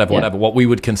super whatever, what we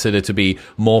would consider to be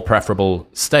more preferable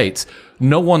states,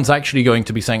 no one's actually going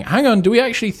to be saying, hang on, do we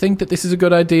actually think that this is a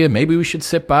good idea? Maybe we should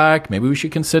sit back. Maybe we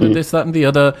should consider this, that, and the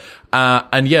other.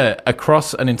 And yeah,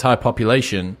 across an entire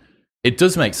population, it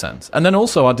does make sense. And then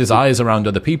also our desires around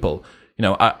other people. You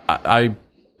know, I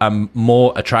am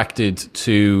more attracted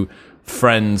to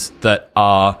friends that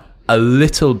are a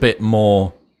little bit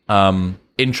more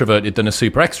introverted than a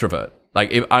super extrovert.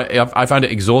 Like, I find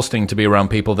it exhausting to be around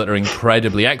people that are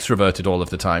incredibly extroverted all of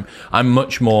the time. I'm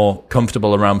much more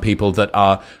comfortable around people that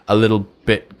are a little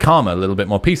bit calmer, a little bit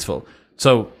more peaceful.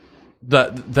 So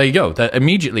there you go. That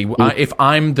immediately, if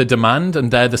I'm the demand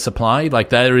and they're the supply, like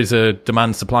there is a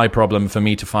demand-supply problem for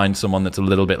me to find someone that's a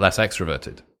little bit less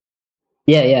extroverted.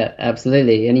 Yeah,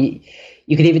 absolutely. And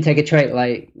you could even take a trait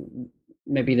like,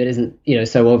 maybe that isn't, you know,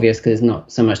 so obvious because it's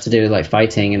not so much to do with like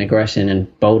fighting and aggression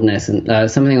and boldness, and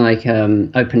something like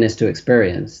openness to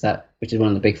experience, which is one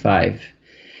of the big five.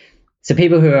 So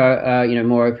people who are you know,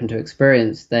 more open to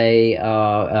experience, they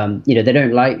are you know, they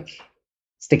don't like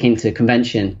sticking to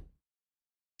convention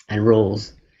and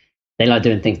rules. They like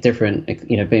doing things different,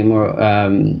 you know, being more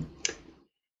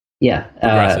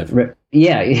aggressive.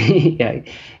 Yeah,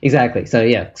 exactly. So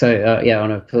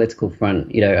on a political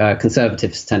front, you know,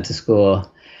 conservatives tend to score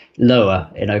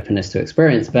lower in openness to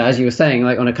experience. But as you were saying,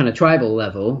 like on a kind of tribal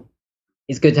level,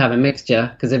 it's good to have a mixture,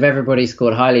 because if everybody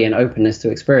scored highly in openness to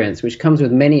experience, which comes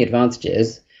with many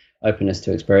advantages, openness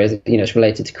to experience, you know, it's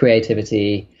related to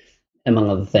creativity, among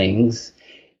other things.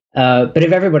 But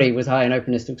if everybody was high in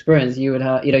openness to experience, you would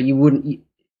have, you know, you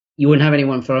wouldn't have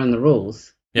anyone following the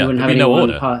rules. Yeah, you wouldn't there'd have be anyone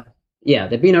no order.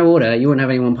 There'd be no order. You wouldn't have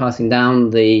anyone passing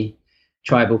down the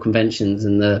tribal conventions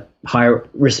and the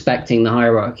respecting the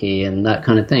hierarchy and that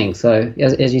kind of thing. So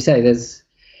as you say, there's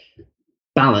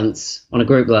balance on a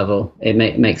group level. It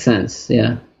makes sense.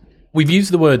 Yeah. We've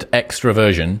used the word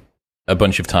extroversion a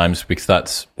bunch of times because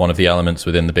that's one of the elements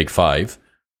within the big five,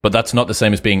 but that's not the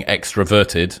same as being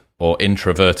extroverted or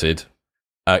introverted.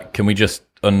 Can we just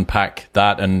unpack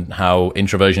that and how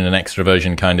introversion and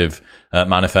extroversion kind of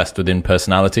manifest within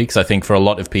personality? Because I think for a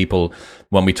lot of people,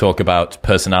 when we talk about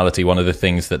personality, one of the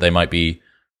things that they might be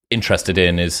interested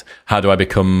in is, how do I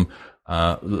become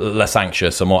less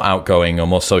anxious or more outgoing or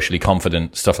more socially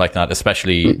confident, stuff like that,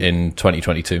 especially in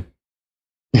 2022.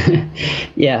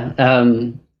 Yeah.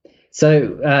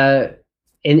 So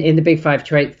in the big five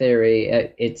trait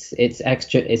theory, it's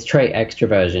trait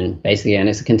extroversion basically, and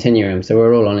it's a continuum. So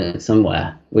we're all on it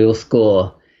somewhere. We all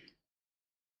score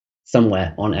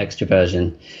somewhere on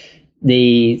extroversion.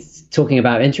 The talking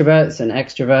about introverts and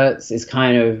extroverts is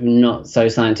kind not so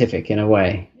scientific in a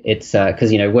way. It's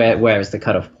because, you know, where is the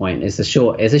cutoff point? It's a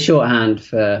shorthand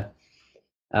for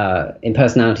in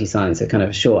personality science, a kind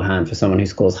of shorthand for someone who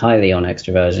scores highly on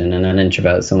extroversion, and an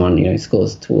introvert, someone, you know, who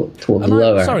scores towards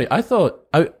lower. Sorry, I thought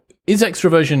is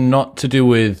extroversion not to do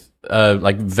with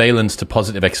like valence to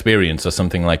positive experience or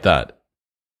something like that?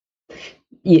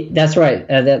 Yeah, that's right.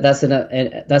 That's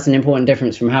an important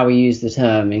difference from how we use the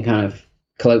term in kind of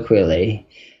colloquially.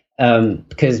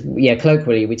 Because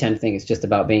colloquially we tend to think it's just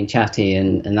about being chatty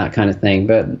and that kind of thing.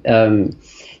 But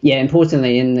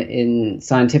importantly, in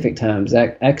scientific terms,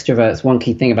 extroverts. One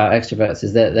key thing about extroverts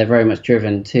is that they're very much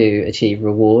driven to achieve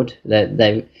reward.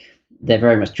 They're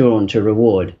very much drawn to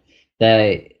reward.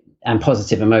 And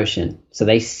positive emotion. So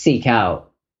they seek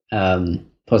out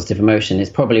positive emotion. It's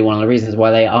probably one of the reasons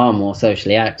why they are more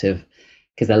socially active,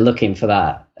 because they're looking for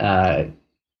that.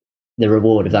 The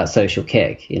reward of that social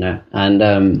kick, you know,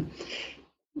 and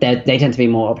they tend to be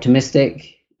more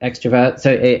optimistic, extrovert.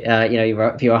 So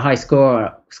if you're a high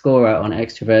scorer on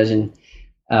extroversion,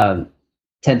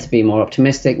 tend to be more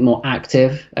optimistic, more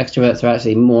active. Extroverts are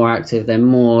actually more active. They're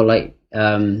more like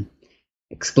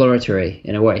exploratory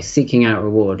in a way, seeking out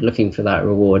reward, looking for that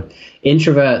reward.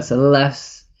 Introverts are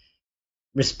less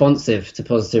responsive to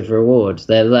positive rewards.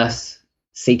 They're less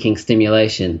seeking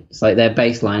stimulation. It's like their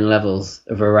baseline levels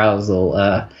of arousal,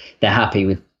 they're happy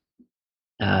with,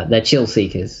 they're chill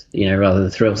seekers, you know, rather than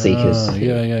thrill seekers.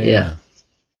 Yeah.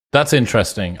 That's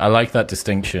interesting. I like that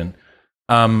distinction.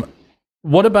 So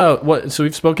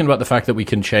we've spoken about the fact that we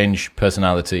can change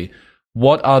personality.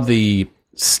 What are the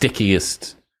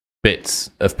stickiest bits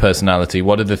of personality?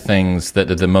 What are the things that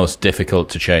are the most difficult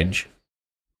to change?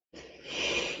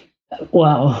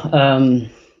 Well,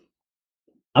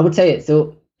 I would say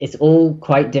it's all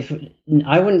quite different.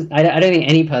 I don't think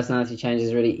any personality change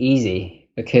is really easy,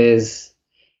 because,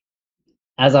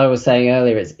 as I was saying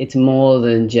earlier, it's more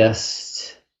than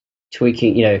just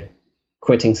tweaking, you know,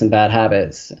 quitting some bad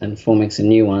habits and forming some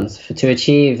new ones. To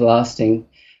achieve lasting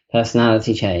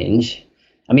personality change,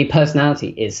 I mean, personality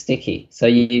is sticky. So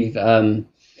you've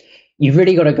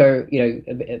really got to go,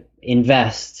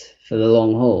 invest for the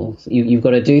long haul. So you've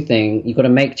got to do things, you've got to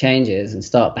make changes and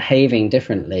start behaving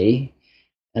differently.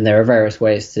 And there are various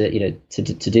ways to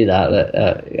do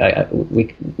that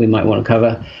we might want to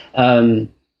cover.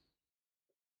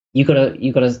 You've got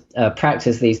to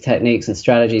practice these techniques and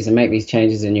strategies and make these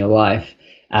changes in your life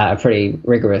at a pretty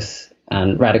rigorous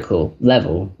and radical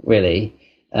level, really.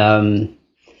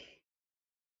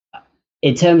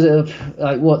 In terms of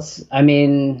I'm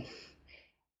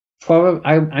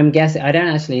guessing, I don't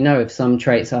actually know if some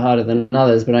traits are harder than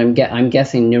others, but I'm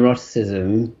guessing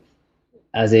neuroticism,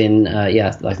 as in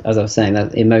like as I was saying,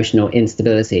 that emotional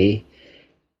instability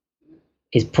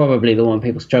is probably the one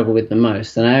people struggle with the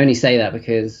most. And I only say that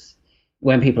because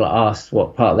when people are asked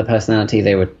what part of their personality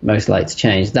they would most like to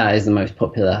change, that is the most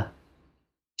popular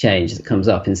change that comes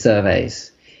up in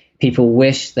surveys. People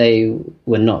wish they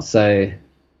were not so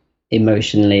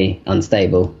emotionally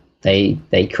unstable. They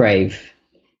crave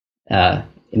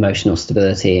emotional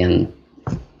stability and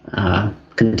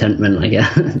contentment, I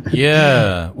guess.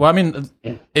 Yeah. Well, I mean,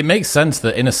 it makes sense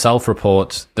that in a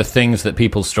self-report, the things that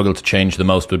people struggle to change the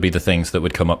most would be the things that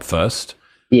would come up first.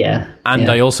 Yeah. And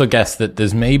I also guess that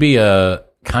there's maybe a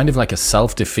kind of like a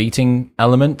self-defeating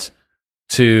element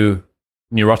to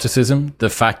neuroticism. The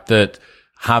fact that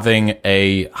having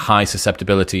a high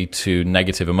susceptibility to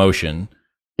negative emotion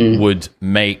would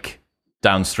make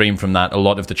downstream from that a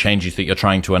lot of the changes that you're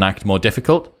trying to enact more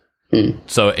difficult.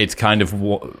 So it's kind of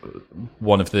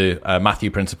one of the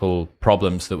Matthew Principle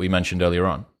problems that we mentioned earlier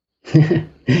on.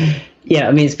 Yeah,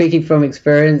 I mean, speaking from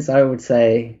experience, I would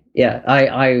say,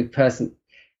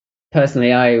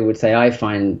 personally, I would say I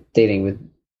find dealing with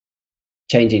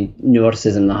changing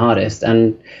neuroticism the hardest.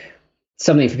 And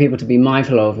something for people to be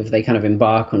mindful of if they kind of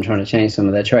embark on trying to change some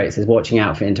of their traits is watching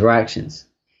out for interactions.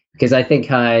 Because I think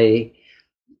I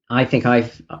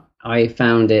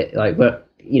found it like, but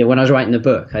when I was writing the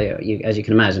book, as you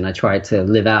can imagine, I tried to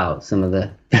live out some of the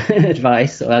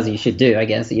advice, or as you should do, I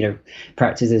guess,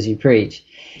 practice as you preach.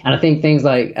 And I think things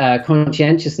like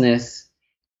conscientiousness,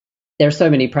 there are so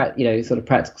many sort of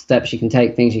practical steps you can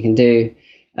take, things you can do,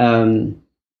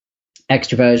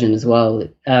 extroversion as well.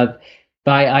 But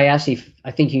I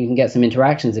think you can get some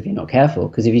interactions if you're not careful,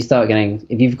 because if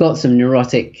you've got some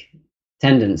neurotic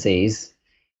tendencies,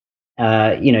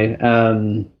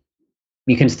 you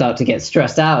can start to get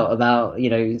stressed out about,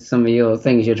 some of your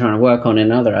things you're trying to work on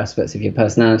in other aspects of your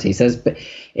personality. So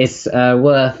it's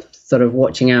worth sort of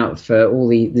watching out for all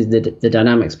the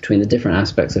dynamics between the different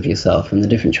aspects of yourself and the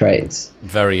different traits.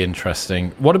 Very interesting.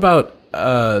 What about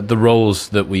the roles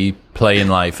that we play in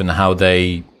life and how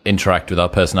they interact with our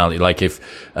personality? Like if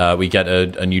we get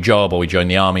a new job, or we join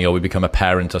the army, or we become a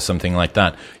parent or something like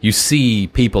that, you see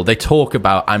people, they talk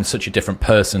about, I'm such a different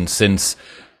person since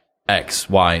X,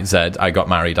 Y, Z. I got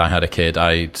married, I had a kid,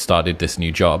 I started this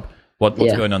new job. What's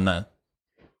going on there?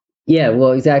 Yeah,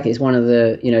 well, exactly. It's one of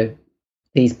the,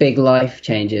 these big life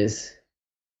changes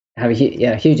have a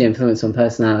huge influence on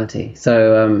personality.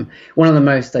 So one of the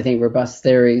most, I think, robust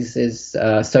theories is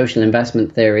social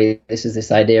investment theory. This is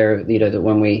this idea, that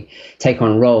when we take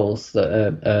on roles that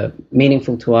are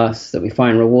meaningful to us, that we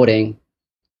find rewarding,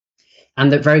 and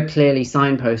that very clearly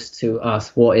signpost to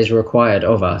us what is required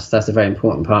of us. That's a very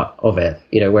important part of it,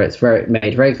 where it's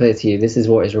made very clear to you, this is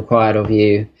what is required of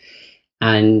you.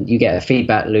 And you get a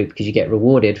feedback loop because you get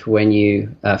rewarded for when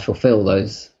you fulfill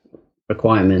those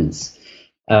requirements.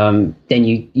 Then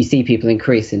you see people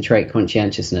increase in trait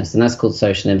conscientiousness, and that's called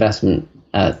social investment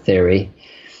theory.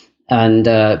 And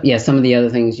some of the other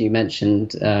things you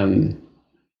mentioned,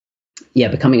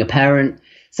 becoming a parent.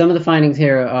 Some of the findings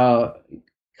here are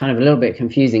kind of a little bit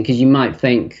confusing, because you might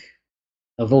think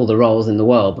of all the roles in the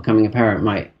world, becoming a parent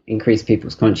might increase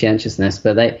people's conscientiousness,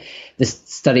 but the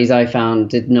studies I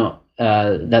found did not,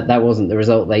 that wasn't the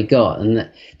result they got. And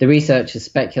the researchers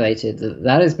speculated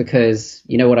that is because,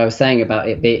 what I was saying about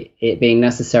it being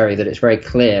necessary, that it's very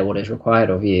clear what is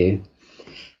required of you.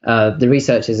 The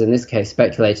researchers in this case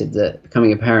speculated that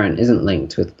becoming a parent isn't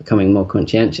linked with becoming more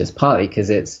conscientious, partly because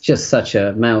it's just such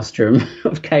a maelstrom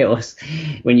of chaos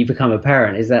when you become a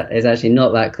parent, is that it's actually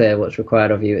not that clear what's required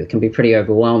of you. It can be pretty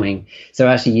overwhelming. So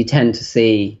actually you tend to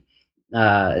see,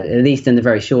 at least in the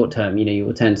very short term, you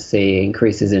will tend to see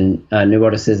increases in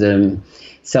neuroticism,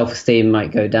 self-esteem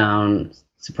might go down,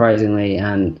 surprisingly,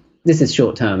 and this is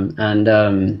short term, and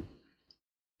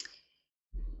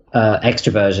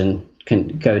extroversion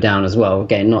can go down as well.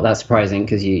 Again, not that surprising,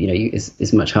 because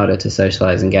it's much harder to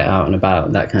socialize and get out and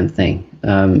about, that kind of thing.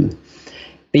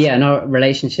 But yeah,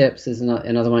 relationships is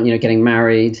another one. Getting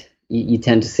married, you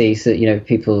tend to see, so,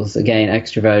 people's, again,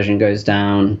 extroversion goes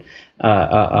down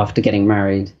after getting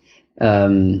married,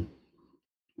 that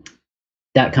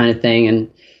kind of thing. And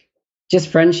just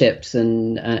friendships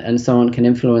and so on can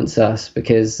influence us,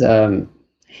 because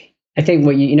I think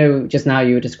what just now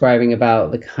you were describing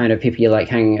about the kind of people you like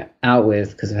hanging out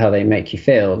with because of how they make you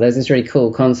feel. There's this really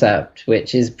cool concept,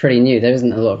 which is pretty new. There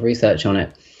isn't a lot of research on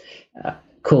it,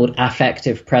 called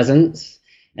affective presence.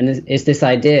 And it's this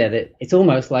idea that it's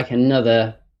almost like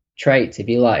another trait, if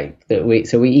you like, that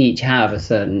we each have a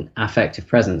certain affective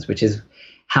presence, which is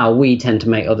how we tend to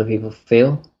make other people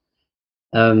feel.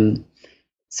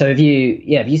 So if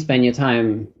you spend your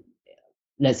time,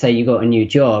 let's say you got a new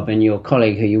job and your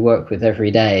colleague who you work with every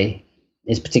day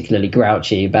is particularly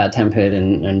grouchy, bad-tempered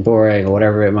and boring, or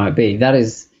whatever it might be, that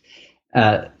is,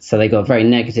 so they got a very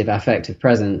negative affective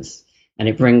presence, and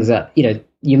it brings up,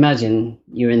 you imagine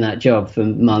you're in that job for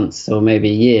months or maybe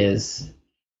years.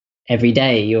 Every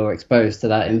day you're exposed to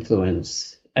that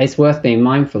influence. It's worth being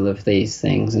mindful of these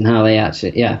things and how they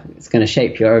actually, it's going to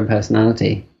shape your own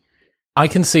personality. I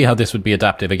can see how this would be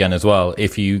adaptive again as well.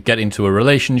 If you get into a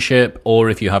relationship or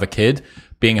if you have a kid,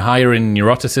 being higher in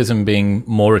neuroticism, being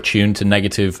more attuned to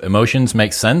negative emotions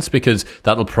makes sense, because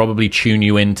that'll probably tune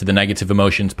you into the negative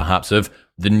emotions perhaps of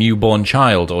the newborn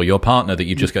child or your partner that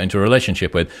you just got into a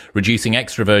relationship with. Reducing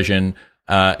extroversion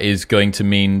is going to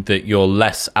mean that you're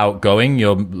less outgoing,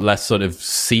 you're less sort of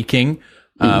seeking,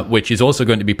 which is also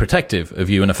going to be protective of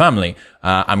you and a family.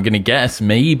 I'm going to guess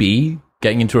maybe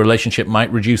getting into a relationship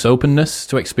might reduce openness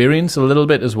to experience a little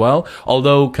bit as well.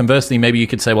 Although conversely, maybe you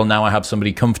could say, well, now I have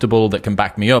somebody comfortable that can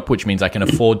back me up, which means I can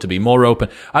afford to be more open.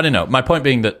 I don't know. My point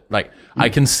being that, I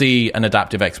can see an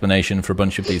adaptive explanation for a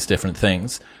bunch of these different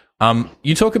things.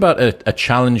 You talk about a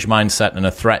challenge mindset and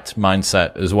a threat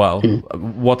mindset as well.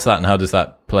 What's that, and how does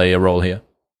that play a role here?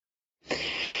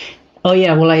 Oh,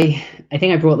 yeah. Well, I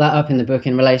think I brought that up in the book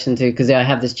in relation to, because I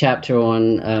have this chapter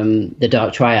on the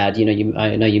dark triad. I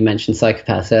know you mentioned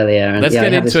psychopaths earlier. And let's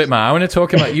get into it, Matt. I want to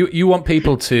talk about you want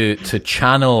people to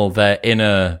channel their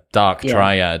inner dark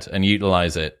triad and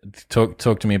utilize it. Talk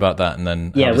to me about that, and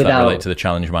then how does that relate to the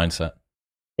challenge mindset?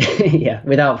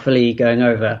 Without fully going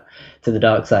over to the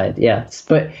dark side.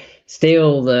 But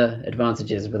still the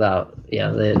advantages without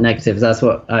the negatives. That's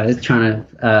what I was trying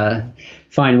to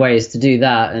find ways to do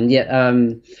that. And yet,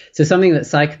 so something that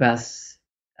psychopaths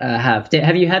have.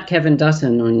 Have you had Kevin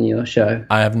Dutton on your show?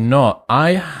 I have not.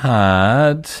 I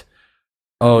had,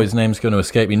 his name's going to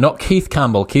escape me. Not Keith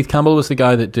Campbell. Keith Campbell was the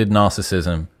guy that did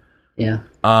Narcissism. Yeah.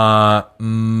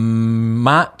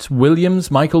 Michael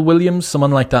Williams,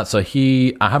 someone like that. So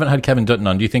I haven't had Kevin Dutton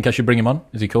on. Do you think I should bring him on?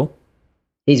 Is he cool?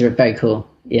 He's very cool.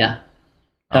 Yeah.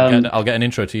 I'll get an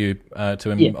intro to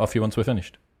him off you once we're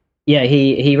finished. Yeah,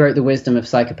 he wrote The Wisdom of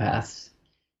Psychopaths.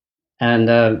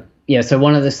 And so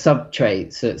one of the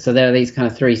sub-traits, so there are these kind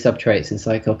of three sub-traits in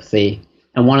psychopathy,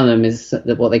 and one of them is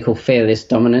what they call fearless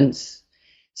dominance.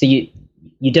 So you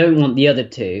don't want the other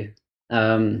two,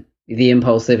 the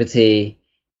impulsivity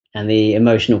and the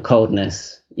emotional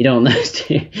coldness. You don't want those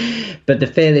two. But the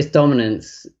fearless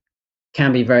dominance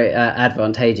can be very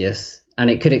advantageous, and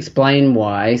it could explain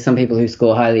why some people who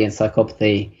score highly in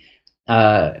psychopathy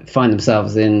find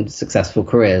themselves in successful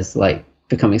careers, like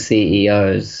becoming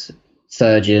CEOs,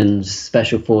 surgeons,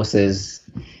 special forces,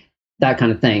 that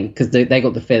kind of thing, because they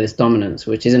got the fearless dominance,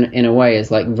 which is in a way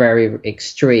is like very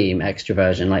extreme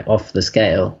extroversion, like off the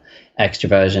scale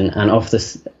extroversion, and off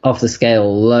the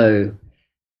scale low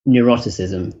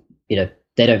neuroticism.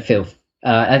 They don't feel.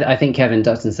 I think Kevin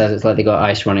Dutton says it's like they got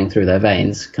ice running through their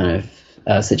veins, kind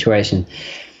of situation.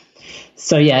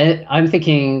 So I'm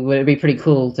thinking would it be pretty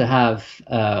cool to have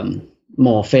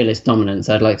more fearless dominance?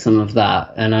 I'd like some of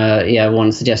that. And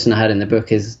one suggestion I had in the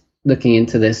book is looking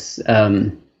into this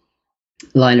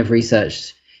line of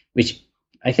research, which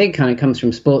I think kind of comes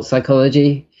from sports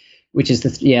psychology, which is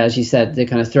as you said, the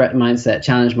kind of threat mindset,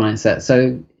 challenge mindset.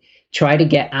 So try to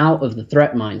get out of the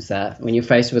threat mindset when you're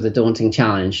faced with a daunting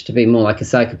challenge to be more like a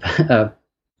psychopath,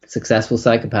 successful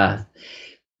psychopath.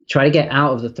 Try to get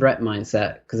out of the threat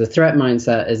mindset, because the threat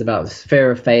mindset is about the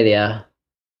fear of failure.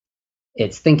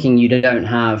 It's thinking you don't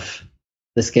have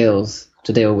the skills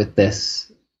to deal with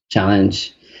this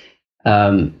challenge,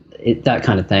 that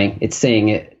kind of thing. It's seeing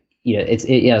it,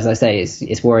 as I say,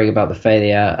 it's worrying about the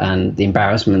failure and the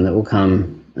embarrassment that will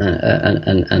come,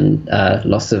 and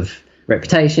loss of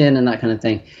reputation and that kind of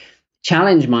thing.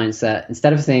 Challenge mindset,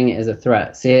 instead of seeing it as a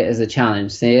threat, see it as a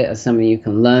challenge, see it as something you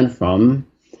can learn from.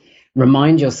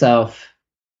 Remind yourself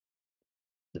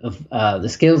of the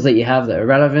skills that you have that are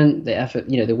relevant, the effort,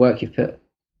 the work you've put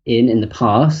in the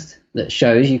past that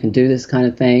shows you can do this kind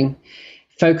of thing.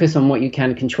 focus on what you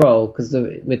can control, because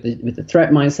with the threat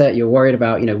mindset, you're worried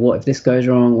about, what if this goes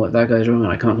wrong, what if that goes wrong,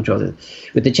 and I can't control it.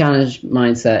 With the challenge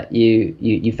mindset, you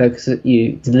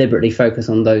deliberately focus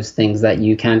on those things that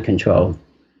you can control,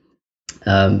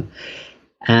 and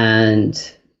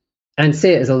see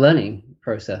it as a learning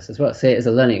process as well. See it as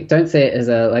a learning. Don't see it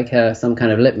as some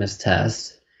kind of litmus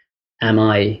test. Am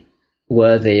I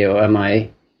worthy, or am I,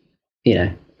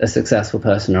 a successful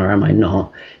person, or am I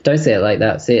not? Don't see it like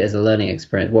that. See it as a learning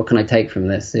experience. What can I take from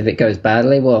this? If it goes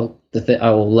badly, well,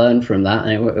 I will learn from that,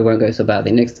 and it won't go so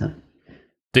badly next time.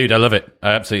 Dude, I love it.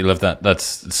 I absolutely love that.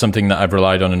 That's something that I've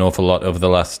relied on an awful lot over the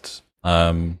last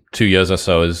 2 years or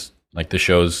so. Is like the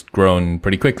show's grown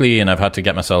pretty quickly, and I've had to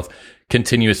get myself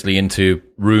continuously into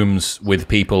rooms with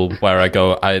people where I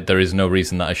go, there is no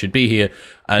reason that I should be here.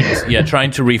 And yeah, trying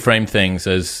to reframe things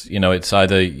as, it's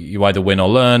you either win or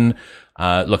learn.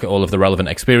 Look at all of the relevant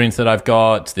experience that I've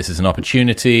got. This is an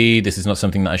opportunity. This is not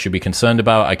something that I should be concerned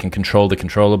about. I can control the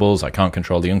controllables. I can't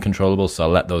control the uncontrollables, so I'll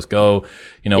let those go.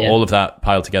 All of that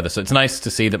piled together. So it's nice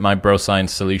to see that my bro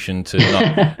science solution to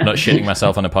not shitting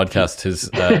myself on a podcast has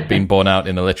been borne out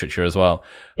in the literature as well.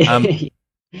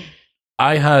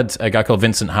 I had a guy called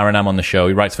Vincent Haranam on the show.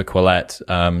 He writes for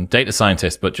Quillette, data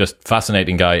scientist, but just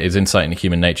fascinating guy. His insight into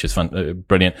human nature is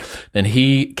brilliant. And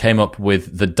he came up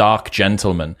with the dark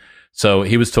gentleman. So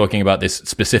he was talking about this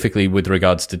specifically with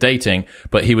regards to dating,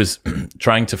 but he was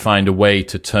trying to find a way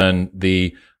to turn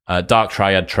the dark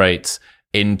triad traits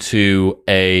into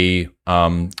a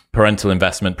parental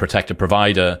investment protector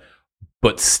provider,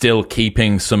 but still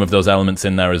keeping some of those elements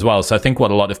in there as well. So I think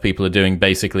what a lot of people are doing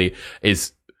basically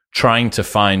is trying to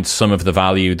find some of the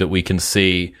value that we can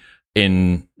see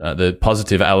in the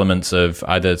positive elements of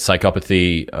either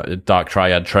psychopathy, dark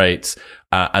triad traits,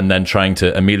 and then trying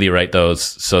to ameliorate those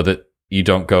so that you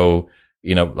don't go,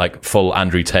 like full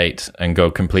Andrew Tate and go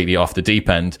completely off the deep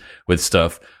end with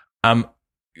stuff.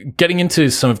 Getting into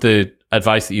some of the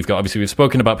advice that you've got, obviously we've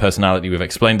spoken about personality. We've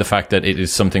explained the fact that it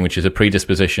is something which is a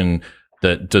predisposition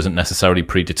that doesn't necessarily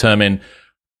predetermine.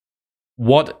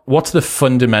 What's the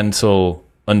fundamental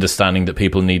understanding that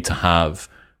people need to have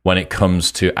when it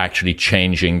comes to actually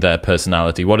changing their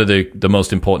personality? What are the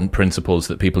most important principles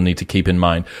that people need to keep in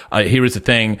mind? Here is the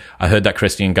thing. I heard that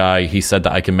Christian guy, he said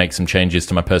that I can make some changes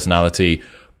to my personality.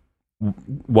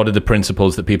 What are the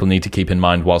principles that people need to keep in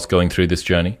mind whilst going through this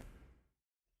journey?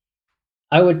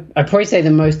 I'd probably say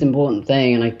the most important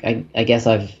thing, and I guess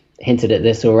I've hinted at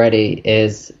this already,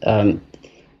 is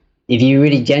if you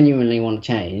really genuinely want to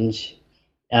change,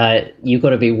 you've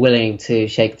got to be willing to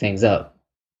shake things up.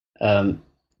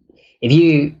 If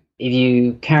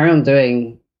you carry on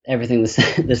doing everything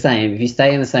the same, if you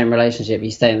stay in the same relationship, you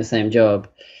stay in the same job,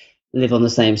 live on the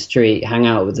same street, hang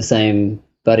out with the same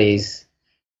buddies,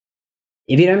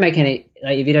 if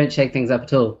you don't shake things up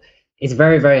at all, it's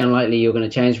very, very unlikely you're going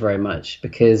to change very much,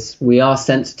 because we are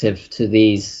sensitive to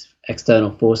these external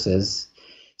forces.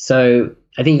 So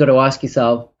I think you've got to ask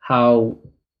yourself, how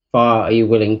far are you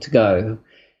willing to go?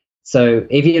 So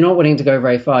if you're not willing to go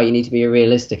very far, you need to be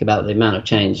realistic about the amount of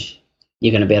change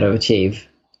you're going to be able to achieve.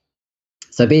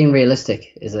 So being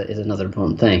realistic is another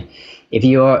important thing. If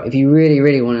you really,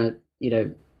 really want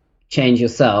to, change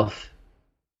yourself,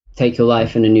 take your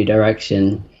life in a new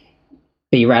direction,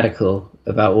 be radical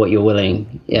about what you're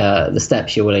willing, the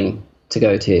steps you're willing to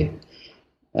go to.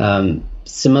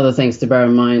 Some other things to bear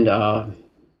in mind are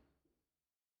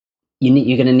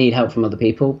you're going to need help from other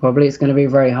people. Probably it's going to be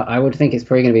very hard. I would think it's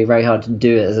probably going to be very hard to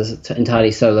do it as an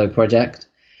entirely solo project.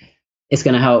 It's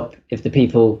going to help if the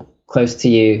people close to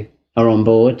you are on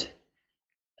board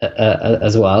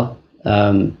as well,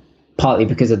 partly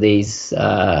because of these,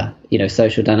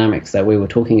 social dynamics that we were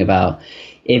talking about.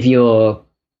 If your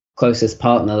closest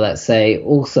partner, let's say,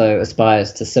 also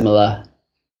aspires to similar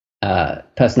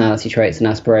personality traits and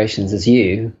aspirations as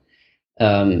you,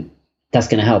 that's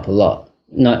going to help a lot.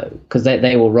 No, because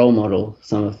they will role model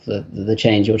some of the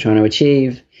change you're trying to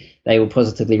achieve. They will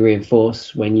positively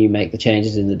reinforce when you make the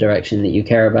changes in the direction that you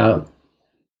care about.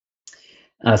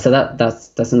 So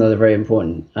that's another very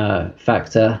important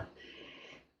factor.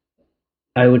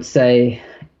 I would say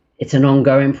it's an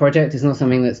ongoing project. It's not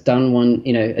something that's done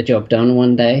a job done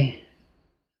one day.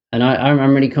 And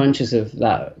I'm really conscious of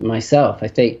that myself. I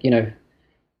think,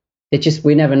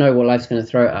 we never know what life's going to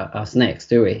throw at us next,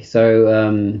 do we?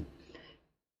 So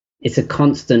it's a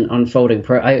constant unfolding.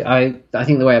 I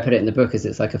think the way I put it in the book is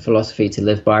it's like a philosophy to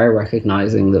live by,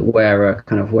 recognizing that we're a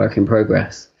kind of work in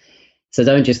progress. So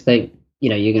don't just think,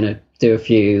 you're going to do a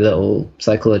few little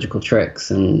psychological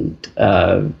tricks and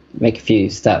make a few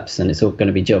steps and it's all going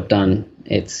to be job done.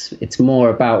 It's more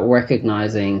about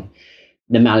recognizing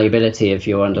the malleability of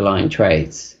your underlying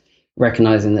traits,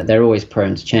 recognizing that they're always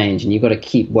prone to change, and you've got to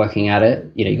keep working at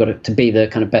it. You've got to be the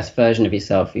kind of best version of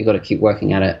yourself. You've got to keep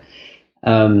working at it.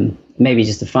 Maybe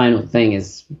just the final thing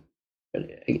is,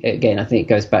 again, I think it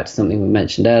goes back to something we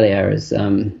mentioned earlier, is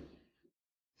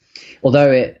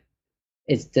although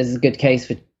there's a good case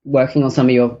for working on some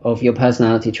of your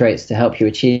personality traits to help you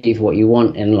achieve what you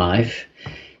want in life.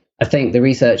 I think the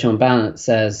research on balance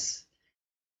says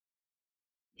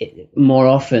more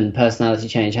often personality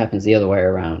change happens the other way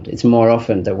around. It's more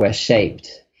often that we're shaped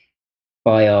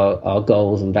by our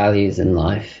goals and values in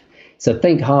life. So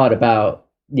think hard about,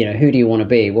 who do you want to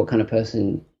be? What kind of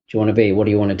person do you want to be? What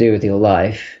do you want to do with your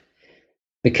life?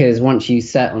 Because once you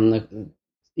set on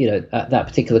that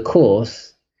particular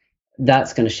course,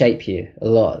 that's going to shape you a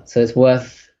lot. So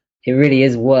it really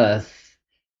is worth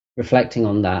reflecting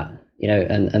on that,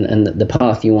 and the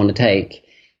path you want to take.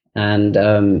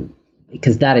 And,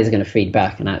 because that is going to feed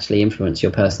back and actually influence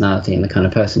your personality and the kind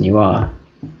of person you are.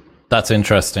 That's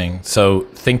interesting. So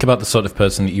think about the sort of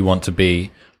person that you want to be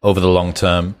over the long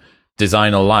term.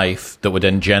 Design a life that would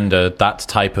engender that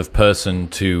type of person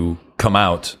to come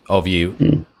out of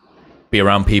you. Be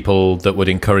around people that would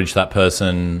encourage that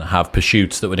person, have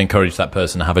pursuits that would encourage that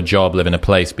person, have a job, live in a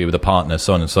place, be with a partner,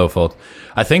 so on and so forth.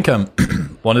 I think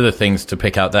one of the things to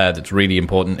pick out there that's really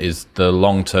important is the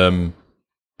long-term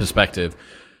perspective.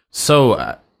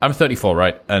 So I'm 34,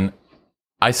 right? And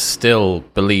I still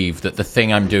believe that the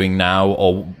thing I'm doing now,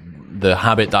 or the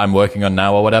habit that I'm working on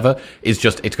now, or whatever, is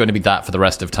it's going to be that for the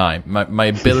rest of time. My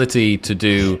ability to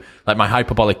do, like, my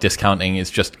hyperbolic discounting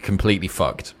is just completely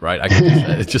fucked, right?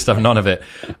 I just have none of it.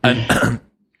 And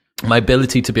my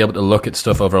ability to be able to look at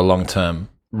stuff over a long term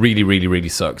really, really, really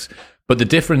sucks. But the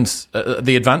difference,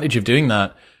 the advantage of doing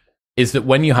that is that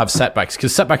when you have setbacks,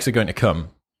 because setbacks are going to come,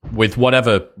 with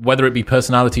whether it be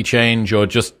personality change or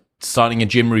just starting a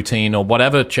gym routine or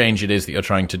whatever change it is that you're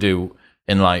trying to do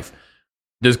in life,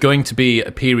 there's going to be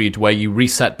a period where you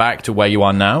reset back to where you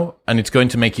are now, and it's going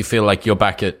to make you feel like you're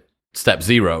back at step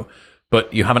zero,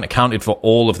 but you haven't accounted for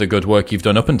all of the good work you've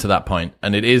done up until that point.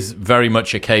 And it is very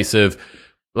much a case of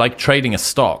like trading a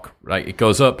stock, right? It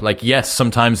goes up. Like, yes,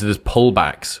 sometimes there's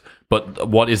pullbacks, but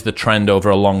what is the trend over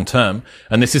a long term?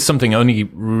 And this is something only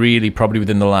really probably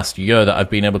within the last year that I've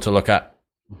been able to look at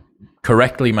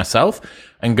correctly myself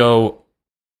and go,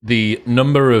 the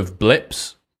number of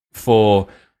blips for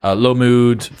low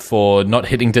mood, for not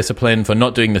hitting discipline, for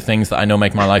not doing the things that I know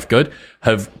make my life good,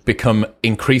 have become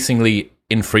increasingly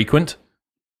infrequent.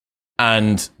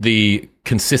 And the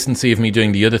consistency of me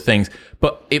doing the other things.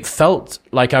 But it felt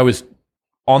like I was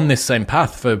on this same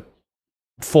path for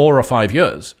 4 or 5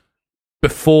 years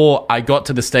before I got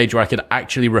to the stage where I could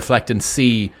actually reflect and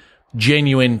see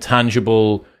genuine,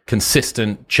 tangible,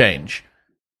 consistent change.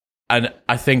 And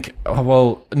I think,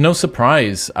 well, no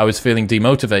surprise I was feeling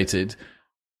demotivated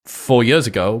 4 years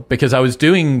ago, because I was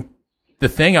doing the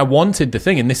thing, I wanted the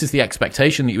thing, and this is the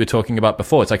expectation that you were talking about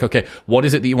before. It's like, okay, what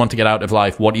is it that you want to get out of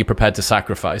life? What are you prepared to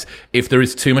sacrifice? If there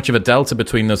is too much of a delta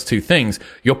between those two things,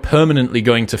 you're permanently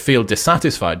going to feel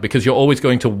dissatisfied, because you're always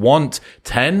going to want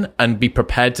 10 and be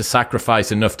prepared to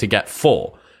sacrifice enough to get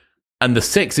 4. And the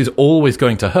 6 is always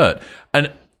going to hurt.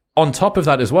 And on top of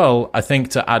that as well, I think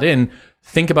to add in,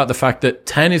 think about the fact that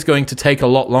 10 is going to take a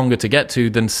lot longer to get to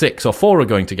than 6 or 4 are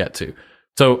going to get to.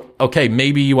 So, okay,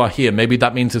 maybe you are here. Maybe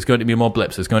that means there's going to be more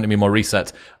blips. There's going to be more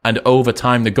resets. And over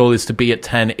time, the goal is to be at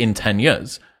 10 in 10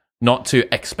 years, not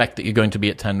to expect that you're going to be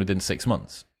at 10 within 6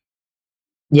 months.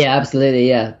 Yeah, absolutely.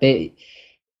 Yeah.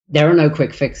 There are no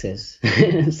quick fixes.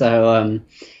 So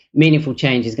meaningful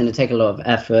change is going to take a lot of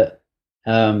effort.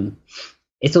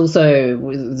 It's also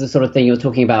the sort of thing you're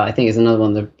talking about, I think, is another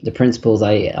one of the principles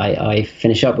I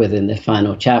finish up with in the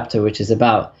final chapter, which is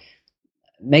about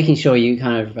making sure you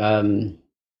kind of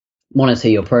monitor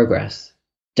your progress.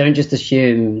 Don't just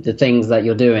assume the things that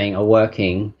you're doing are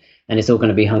working and it's all going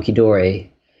to be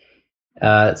hunky-dory.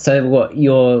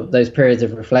 So those periods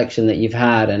of reflection that you've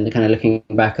had and kind of looking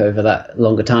back over that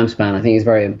longer time span, I think is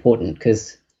very important,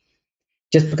 because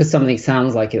just because something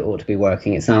sounds like it ought to be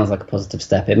working, it sounds like a positive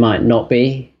step, it might not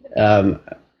be.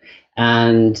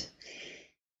 And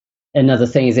another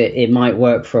thing is it might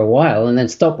work for a while and then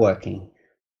stop working.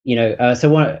 A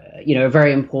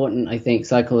very important, I think,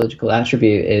 psychological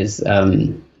attribute is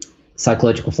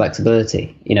psychological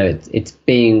flexibility. It's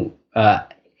being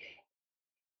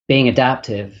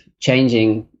adaptive,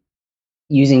 changing,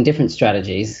 using different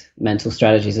strategies, mental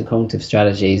strategies and cognitive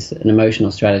strategies and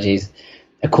emotional strategies,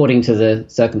 according to the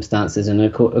circumstances and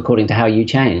according to how you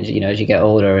change. As you get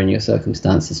older and your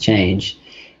circumstances change,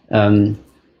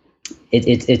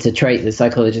 it's a trait that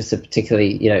psychologists are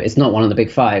particularly, it's not one of the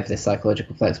big five, this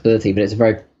psychological flexibility, but it's a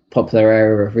very popular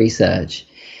area of research.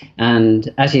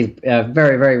 And actually, a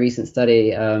very, very recent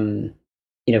study,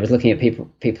 was looking at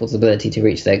people's ability to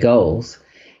reach their goals.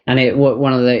 And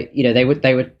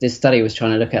this study was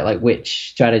trying to look at like which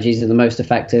strategies are the most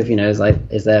effective. Is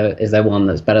there one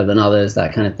that's better than others,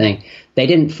 that kind of thing. They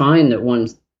didn't find that one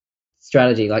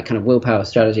strategy, like kind of willpower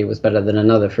strategy, was better than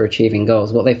another for achieving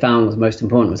goals. What they found was most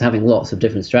important was having lots of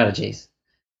different strategies.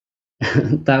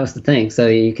 That was the thing. So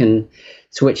you can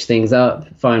switch things up,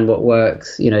 find what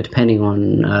works, depending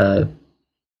on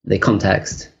the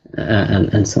context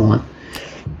and so on.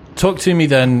 Talk to me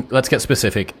then. Let's get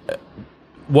specific.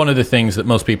 One of the things that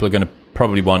most people are going to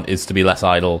probably want is to be less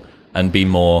idle and be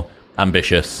more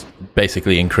ambitious,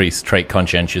 basically increase trait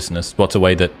conscientiousness. What's a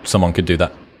way that someone could do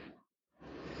that?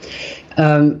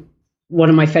 One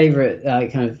of my favorite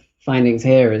kind of findings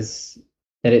here is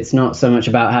that it's not so much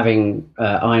about having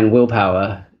iron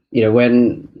willpower.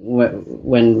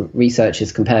 When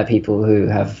researchers compare people who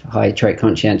have high trait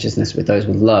conscientiousness with those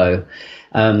with low,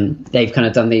 they've kind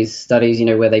of done these studies,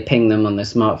 where they ping them on their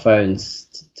smartphones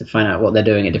to find out what they're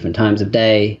doing at different times of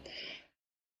day.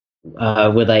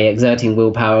 Were they exerting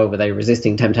willpower? Were they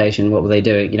resisting temptation? What were they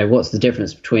doing? What's the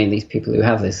difference between these people who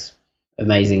have this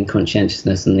amazing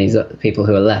conscientiousness and these people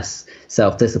who are less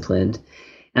self-disciplined?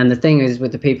 And the thing is,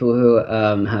 with the people who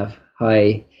have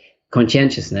high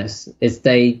conscientiousness, is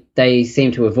they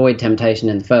seem to avoid temptation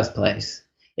in the first place.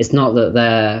 It's not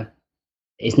that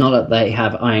they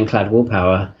have ironclad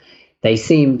willpower. They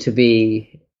seem to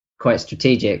be quite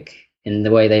strategic in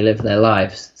the way they live their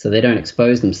lives, so they don't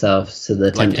expose themselves to the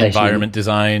temptation. Like environment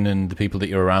design and the people that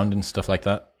you're around and stuff like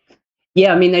that.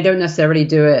 Yeah, I mean, they don't necessarily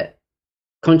do it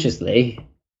consciously.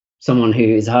 Someone who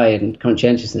is high in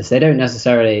conscientiousness, they don't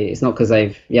necessarily. It's not because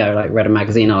they've read a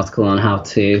magazine article on how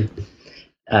to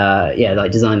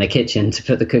design their kitchen to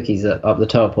put the cookies up the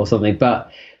top or something.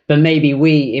 But maybe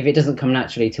if it doesn't come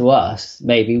naturally to us,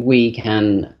 maybe we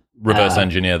can reverse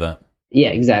engineer that. Yeah,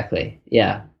 exactly.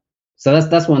 Yeah. So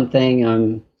that's one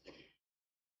thing.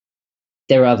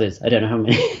 There are others. I don't know how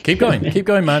many. Keep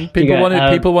going, man. People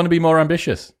want to be more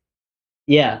ambitious.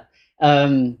 Yeah.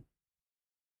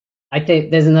 I think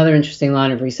there's another interesting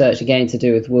line of research again to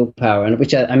do with willpower, and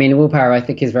willpower I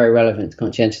think is very relevant to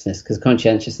conscientiousness, because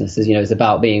conscientiousness is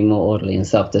about being more orderly and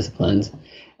self-disciplined.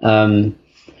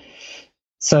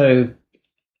 So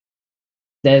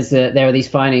there are these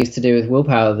findings to do with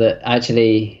willpower that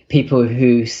actually people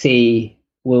who see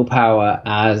willpower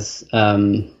as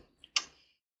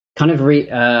kind of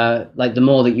like the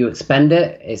more that you expend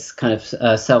it, it's kind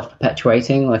of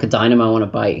self-perpetuating, like a dynamo on a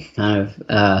bike kind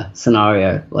of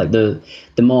scenario. Like the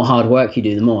more hard work you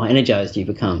do, the more energized you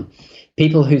become.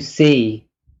 People who think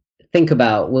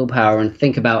about willpower and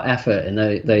think about effort in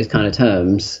those kind of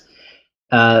terms,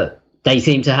 they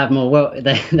seem to have more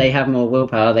they have more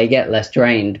willpower. They get less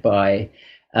drained by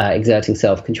exerting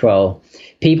self-control.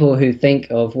 People who think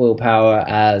of willpower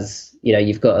as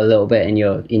you've got a little bit in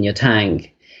your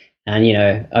tank,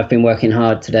 and I've been working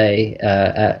hard today.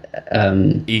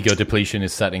 Ego depletion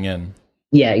is setting in.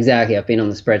 Yeah, exactly. I've been on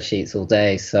the spreadsheets all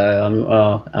day, so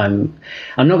I'm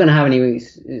not going to have any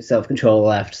self-control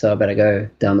left. So I better go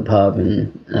down the pub,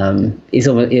 and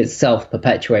it's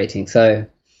self-perpetuating. So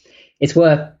it's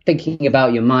worth thinking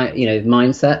about your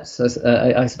mindsets,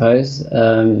 I suppose.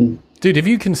 Dude, have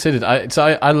you considered?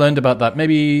 I learned about that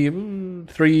maybe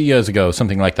 3 years ago,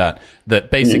 something like that.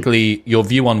 That basically your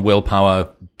view on willpower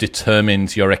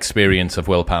determines your experience of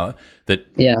willpower. That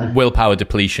willpower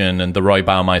depletion and the Roy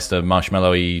Baumeister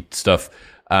marshmallowy stuff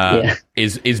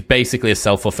is basically a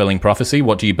self-fulfilling prophecy.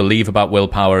 What do you believe about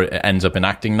willpower? It ends up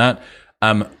enacting that.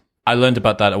 I learned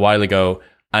about that a while ago,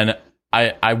 and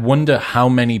I wonder how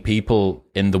many people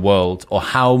in the world, or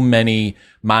how many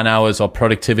man hours or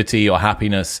productivity or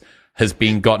happiness has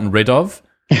been gotten rid of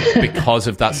because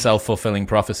of that self-fulfilling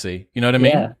prophecy. You know what I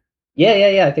mean?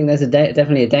 Yeah. I think there's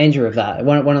definitely a danger of that.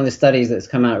 One of the studies that's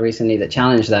come out recently that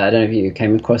challenged that, I don't know if you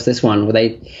came across this one, where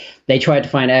they tried to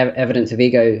find evidence of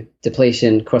ego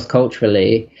depletion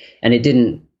cross-culturally,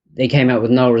 and they came out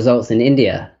with no results in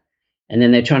India. And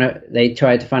then they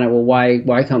tried to find out, well,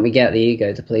 why can't we get the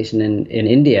ego depletion in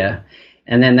India?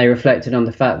 And then they reflected on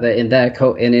the fact that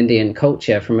in Indian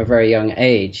culture, from a very young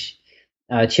age,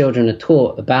 children are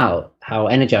taught about how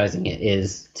energizing it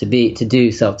is to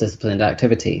do self-disciplined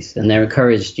activities, and they're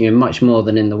encouraged, much more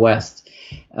than in the West,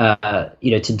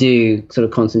 to do sort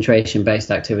of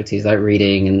concentration-based activities like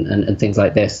reading and things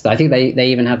like this. I think they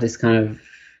even have this kind of,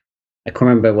 I can't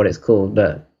remember what it's called,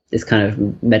 but this kind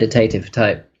of meditative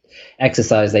type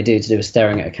exercise they do to do with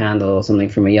staring at a candle or something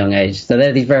from a young age. So there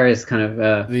are these various kind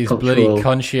of these cultural... bloody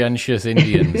conscientious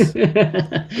Indians.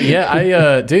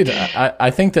 Yeah,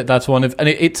 I think that's one of, and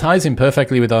it ties in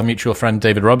perfectly with our mutual friend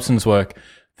David Robson's work,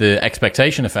 the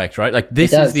expectation effect, right? Like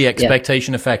this is the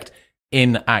expectation effect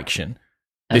in action.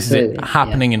 This Absolutely. Is it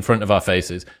happening in front of our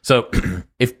faces. So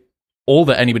if all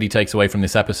that anybody takes away from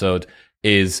this episode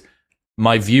is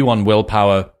my view on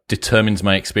willpower determines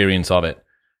my experience of it.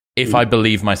 If I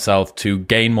believe myself to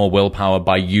gain more willpower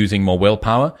by using more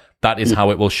willpower, that is how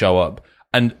it will show up.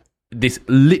 And this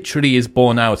literally is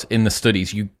borne out in the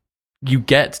studies. You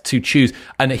get to choose.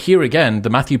 And here again, the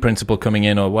Matthew principle coming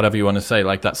in, or whatever you want to say,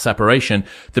 like that separation,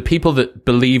 the people that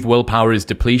believe willpower is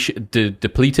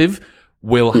depletive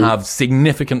will have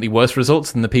significantly worse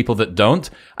results than the people that don't.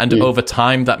 And over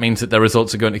time, that means that their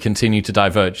results are going to continue to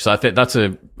diverge. So I think that's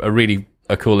a really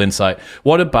cool insight.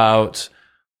 What about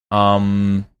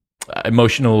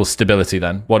emotional stability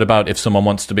then? What about if someone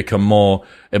wants to become more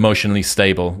emotionally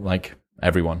stable, like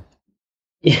everyone?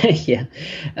 Yeah.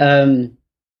 There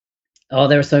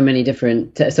are so many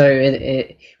different...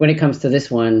 when it comes to this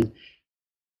one,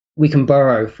 we can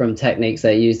borrow from techniques that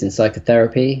are used in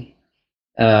psychotherapy.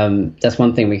 That's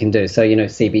one thing we can do. So,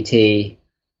 CBT,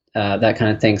 that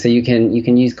kind of thing. So you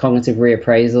can use cognitive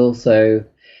reappraisal. So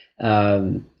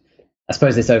I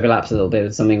suppose this overlaps a little bit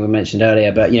with something we mentioned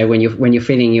earlier, but when you're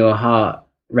feeling your heart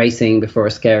racing before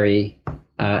a scary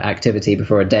activity,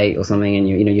 before a date or something, and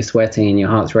you're sweating and your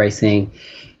heart's racing,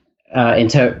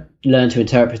 learn to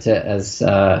interpret it as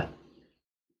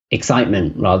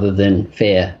excitement rather than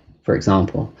fear, for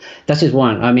example. That's just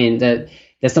one. I mean,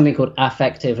 there's something called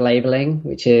affective labeling,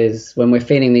 which is when we're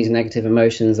feeling these negative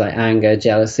emotions like anger,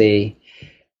 jealousy.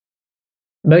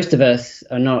 Most of us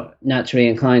are not naturally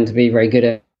inclined to be very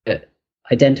good at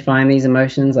identifying these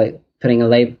emotions, like putting a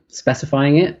label,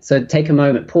 specifying it. So take a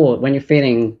moment, pause. When you're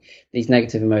feeling these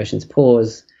negative emotions,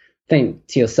 pause, think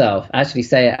to yourself, actually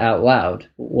say it out loud.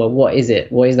 Well, what is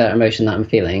it? What is that emotion that I'm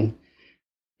feeling?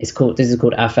 This is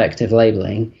called affective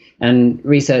labeling. And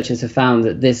researchers have found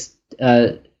that this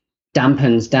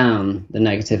dampens down the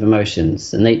negative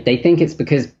emotions. And they think it's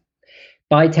because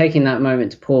by taking that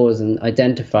moment to pause and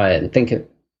identify it and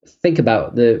think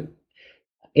about at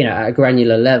a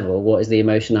granular level, what is the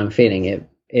emotion I'm feeling?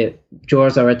 It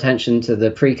draws our attention to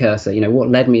the precursor. What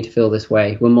led me to feel this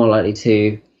way? We're more likely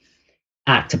to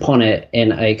act upon it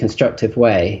in a constructive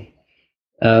way.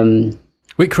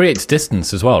 It creates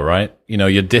distance as well, right?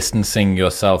 You're distancing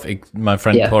yourself. My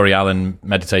friend Corey Allen,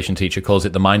 meditation teacher, calls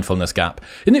it the mindfulness gap.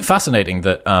 Isn't it fascinating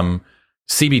that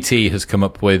CBT has come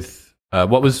up with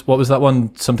what was that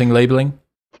one? Something labeling.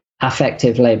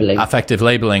 Affective labeling. Affective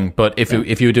labeling, but if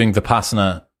you were doing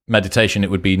Vipassana meditation, it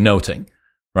would be noting,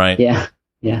 right? Yeah.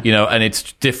 And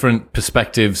it's different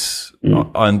perspectives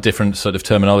on different sort of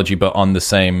terminology, but on the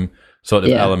same sort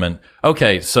of element.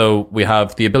 Okay, so we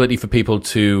have the ability for people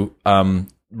to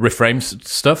reframe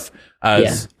stuff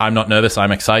as I'm not nervous,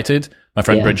 I'm excited. My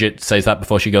friend Bridget says that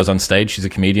before she goes on stage. She's a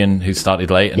comedian who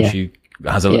started late, and she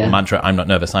has a little mantra: I'm not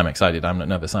nervous, I'm excited. I'm not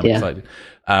nervous, I'm excited.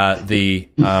 The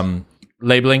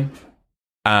labeling.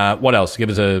 What else? Give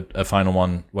us a final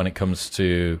one when it comes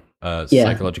to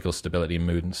psychological stability and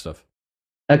mood and stuff.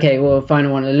 Okay, well,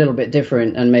 final one, a little bit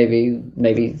different and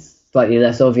maybe slightly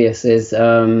less obvious is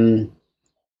I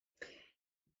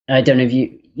don't know if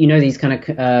you know these kind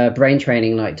of brain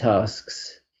training like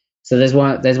tasks. So there's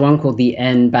one called the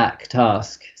N-back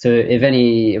task. So if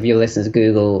any of your listeners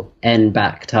Google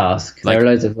N-back task, there are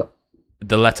loads of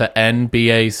the letter N,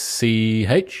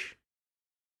 BACH.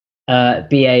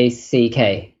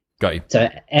 BACK. Got you. So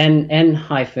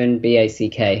N-BACK.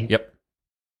 Yep.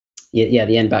 Yeah,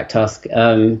 the N-back task.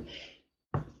 Google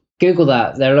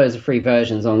that. There are loads of free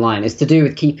versions online. It's to do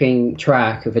with keeping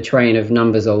track of a train of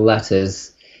numbers or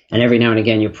letters, and every now and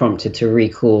again you're prompted to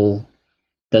recall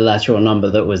the letter or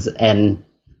number that was N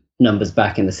numbers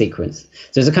back in the sequence.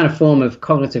 So it's a kind of form of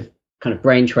cognitive kind of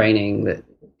brain training that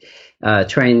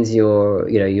trains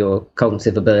your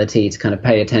cognitive ability to kind of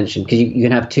pay attention, because you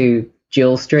can have two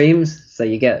dual streams, so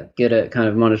you get good at kind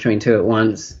of monitoring two at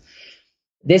once.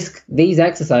 These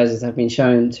exercises have been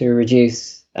shown to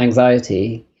reduce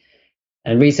anxiety,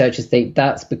 and researchers think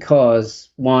that's because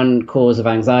one cause of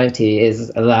anxiety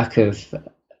is a lack of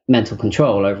mental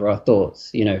control over our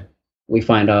thoughts. We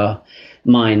find our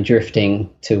mind drifting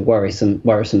to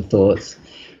worrisome thoughts.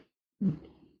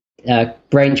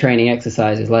 Brain training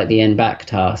exercises like the N-back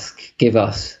task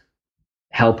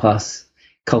help us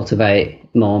cultivate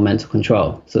more mental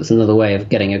control. So it's another way of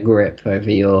getting a grip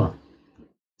over your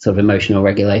sort of emotional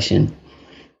regulation.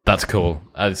 That's cool.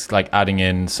 It's like adding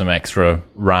in some extra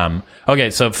RAM. Okay,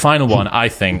 so final one, I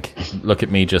think, look at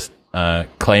me just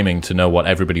claiming to know what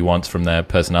everybody wants from their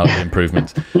personality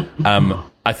improvements.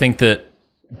 I think that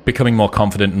becoming more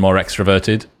confident and more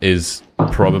extroverted is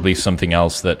probably something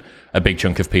else that a big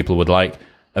chunk of people would like.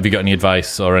 Have you got any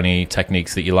advice or any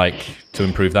techniques that you like to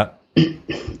improve that?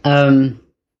 So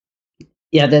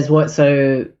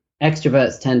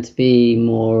extroverts tend to be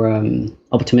more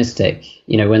optimistic,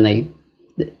 when they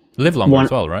live longer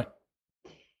as well, right?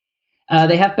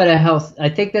 They have better health. I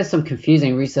think there's some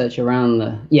confusing research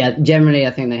around generally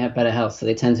I think they have better health, so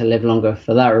they tend to live longer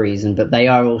for that reason, but they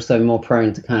are also more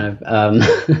prone to kind of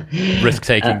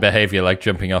risk-taking behavior, like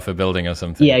jumping off a building or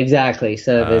something. Yeah, exactly.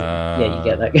 So you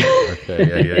get that.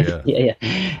 Okay,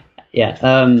 yeah.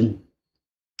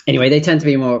 Anyway, they tend to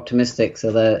be more optimistic,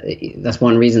 so that's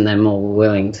one reason they're more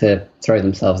willing to throw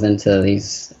themselves into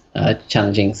these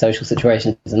challenging social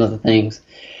situations and other things.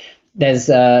 There's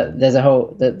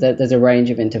a range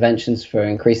of interventions for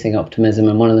increasing optimism,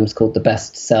 and one of them is called the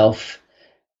best self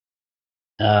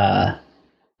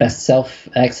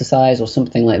exercise or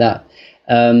something like that.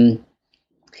 All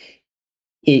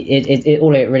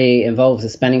it really involves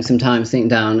is spending some time sitting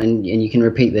down, and you can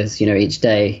repeat this, each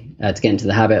day to get into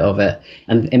the habit of it.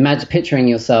 And imagine picturing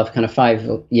yourself kind of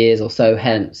 5 years or so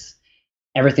hence,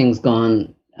 everything's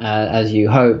gone as you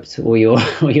hoped, or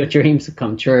your dreams have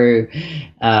come true,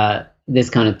 this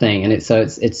kind of thing. And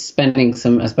it's spending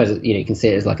some, I suppose, you can see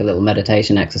it as like a little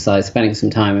meditation exercise, spending some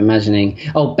time imagining,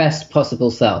 best possible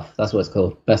self. That's what it's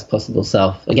called, best possible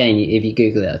self. Again, if you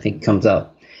Google it, I think it comes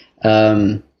up.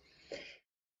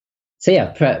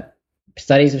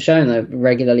 Studies have shown that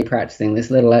regularly practicing this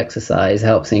little exercise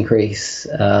helps increase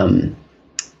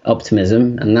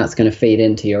optimism, and that's going to feed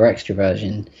into your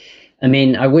extroversion. I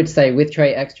mean, I would say with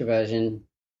trait extroversion,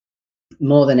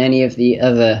 more than any of the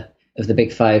other of the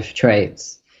big 5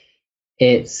 traits,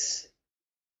 it's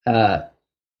kind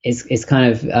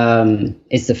of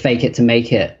it's the fake it to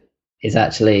make it is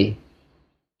actually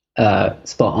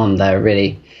spot on there,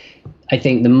 really. I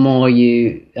think the more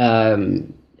you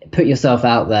put yourself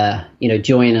out there,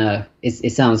 join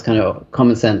it sounds kind of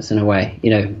common sense in a way,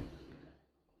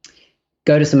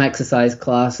 go to some exercise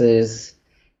classes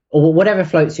or whatever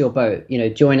floats your boat,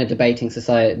 join a debating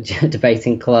society,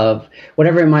 debating club,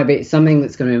 whatever it might be, something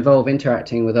that's going to involve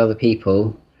interacting with other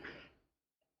people.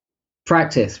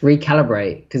 Practice,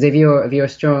 recalibrate, because if you're a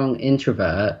strong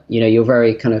introvert, you're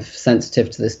very kind of sensitive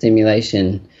to the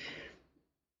stimulation.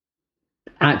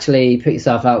 Actually put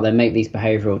yourself out there, make these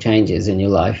behavioral changes in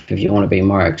your life if you want to be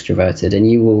more extroverted, and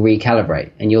you will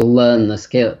recalibrate and you'll learn the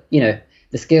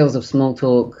skills of small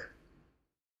talk,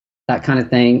 that kind of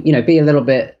thing. Be a little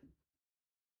bit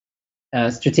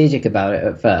strategic about it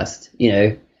at first,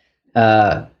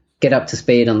 get up to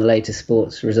speed on the latest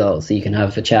sports results so you can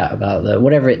have a chat about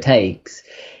whatever it takes.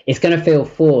 It's going to feel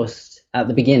forced at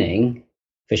the beginning,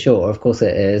 for sure, of course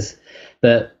it is,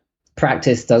 but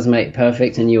practice does make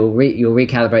perfect, and you'll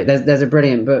recalibrate. There's a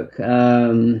brilliant book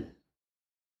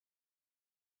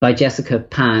by Jessica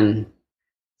Pan,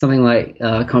 something like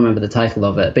I can't remember the title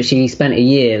of it, but she spent a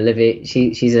year living.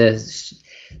 She's a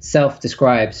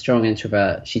self-described strong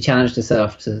introvert. She challenged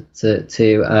herself to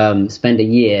spend a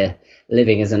year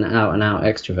living as an out-and-out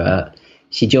extrovert.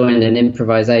 She joined an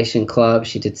improvisation club.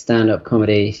 She did stand-up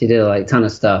comedy. She did a ton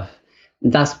of stuff.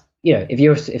 That's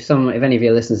if any of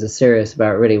your listeners are serious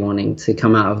about really wanting to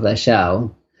come out of their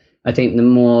shell, I think the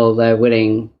more they're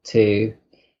willing to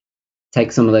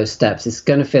take some of those steps, it's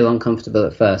going to feel uncomfortable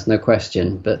at first, no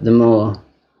question, but the more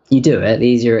you do it, the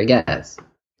easier it gets.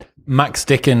 Max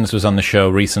Dickens was on the show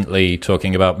recently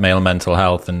talking about male mental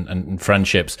health and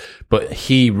friendships, but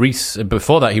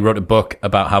before that he wrote a book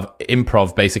about how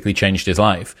improv basically changed his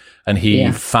life, and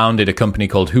he founded a company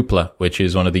called Hoopla, which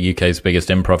is one of the UK's biggest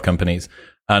improv companies.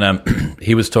 And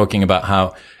he was talking about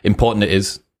how important it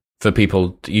is for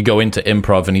people. You go into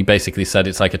improv, and he basically said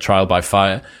it's like a trial by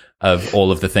fire of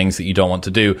all of the things that you don't want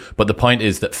to do. But the point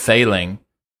is that failing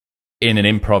in an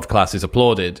improv class is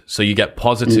applauded. So you get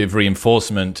positive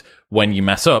reinforcement when you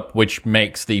mess up, which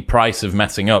makes the price of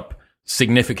messing up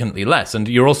significantly less. And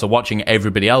you're also watching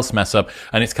everybody else mess up,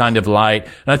 and it's kind of light.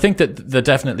 And I think that there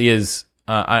definitely is,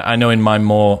 I know in my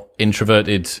more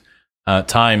introverted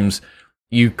times,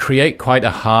 you create quite a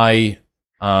high,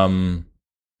 there's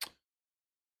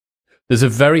a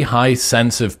very high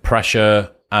sense of pressure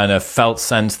and a felt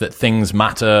sense that things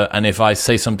matter. And if I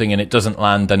say something and it doesn't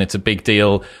land, then it's a big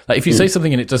deal. Like if you say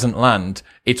something and it doesn't land,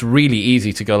 it's really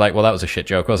easy to go like, well, that was a shit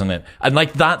joke, wasn't it? And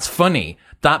like, that's funny.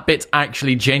 That bit's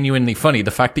actually genuinely funny.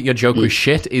 The fact that your joke was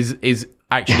shit is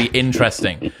actually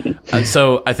interesting. And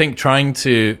so I think trying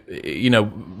to,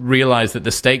 realize that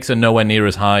the stakes are nowhere near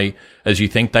as high as you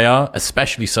think they are,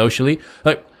 especially socially.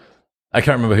 Like, I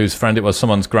can't remember whose friend it was.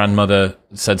 Someone's grandmother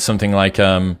said something like,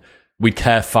 we'd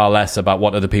care far less about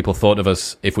what other people thought of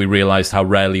us if we realized how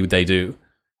rarely they do.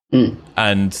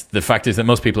 And the fact is that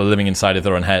most people are living inside of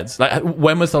their own heads. Like,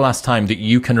 when was the last time that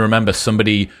you can remember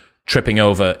somebody tripping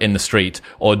over in the street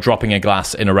or dropping a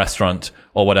glass in a restaurant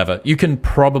or whatever? You can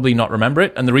probably not remember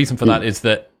it. And the reason for that is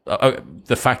that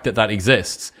the fact that that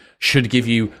exists should give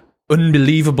you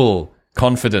unbelievable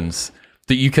confidence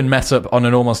that you can mess up on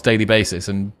an almost daily basis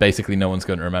and basically no one's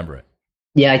going to remember it.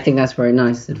 Yeah, I think that's very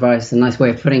nice advice, a nice way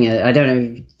of putting it. I don't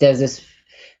know, there's this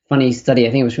funny study,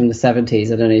 I think it was from the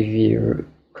 70s. I don't know if you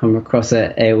come across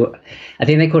it. I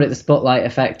think they called it the spotlight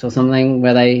effect or something,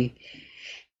 where they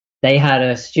had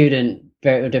a student,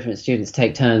 very different students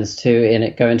take turns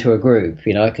to go into a group,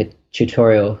 like a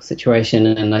tutorial situation,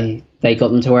 and they got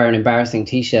them to wear an embarrassing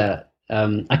T-shirt.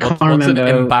 I can't remember. What's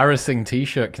an embarrassing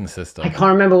T-shirt consist of? I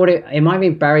can't remember what it might be,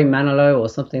 Barry Manilow or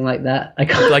something like that.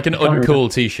 Like an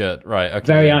uncool T-shirt, right?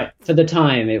 Okay. For the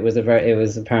time, it was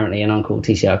apparently an uncool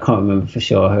T-shirt. I can't remember for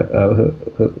sure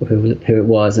who it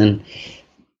was. And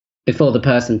before the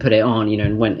person put it on,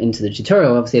 and went into the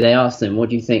tutorial, obviously they asked them, "What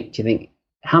do you think?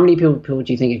 How many people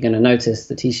do you think are going to notice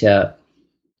the T-shirt?"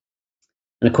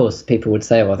 And of course, people would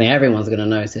say, "Well, I think everyone's going to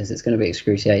notice. It's going to be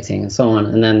excruciating," and so on.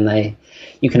 And then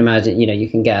you can imagine, you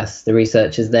can guess. The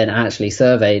researchers then actually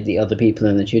surveyed the other people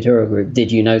in the tutorial group.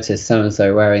 Did you notice so and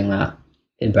so wearing that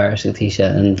embarrassing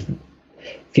T-shirt? And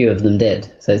few of them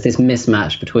did. So it's this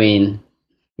mismatch between,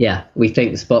 we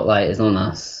think the spotlight is on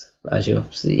us, as you're,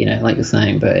 like you're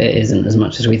saying, but it isn't as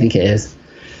much as we think it is.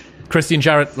 Christian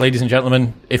Jarrett, ladies and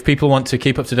gentlemen, if people want to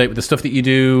keep up to date with the stuff that you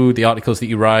do, the articles that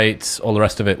you write, all the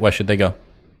rest of it, where should they go?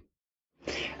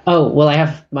 Oh, well, I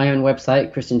have my own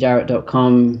website,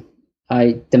 christianjarrett.com.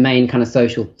 The main kind of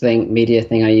social media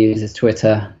thing I use is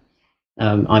Twitter.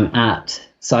 I'm at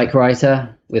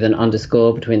PsychWriter with an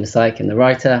underscore between the psych and the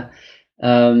writer.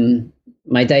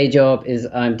 My day job is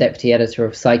I'm deputy editor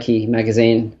of Psyche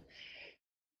magazine,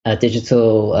 a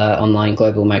digital online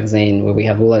global magazine where we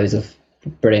have loads of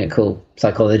brilliant, cool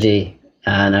psychology.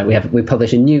 And we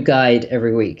publish a new guide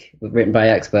every week written by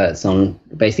experts on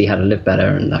basically how to live better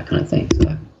and that kind of thing.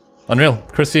 So. Unreal.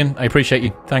 Christian, I appreciate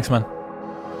you. Thanks, man.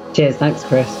 Cheers. Thanks,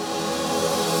 Chris.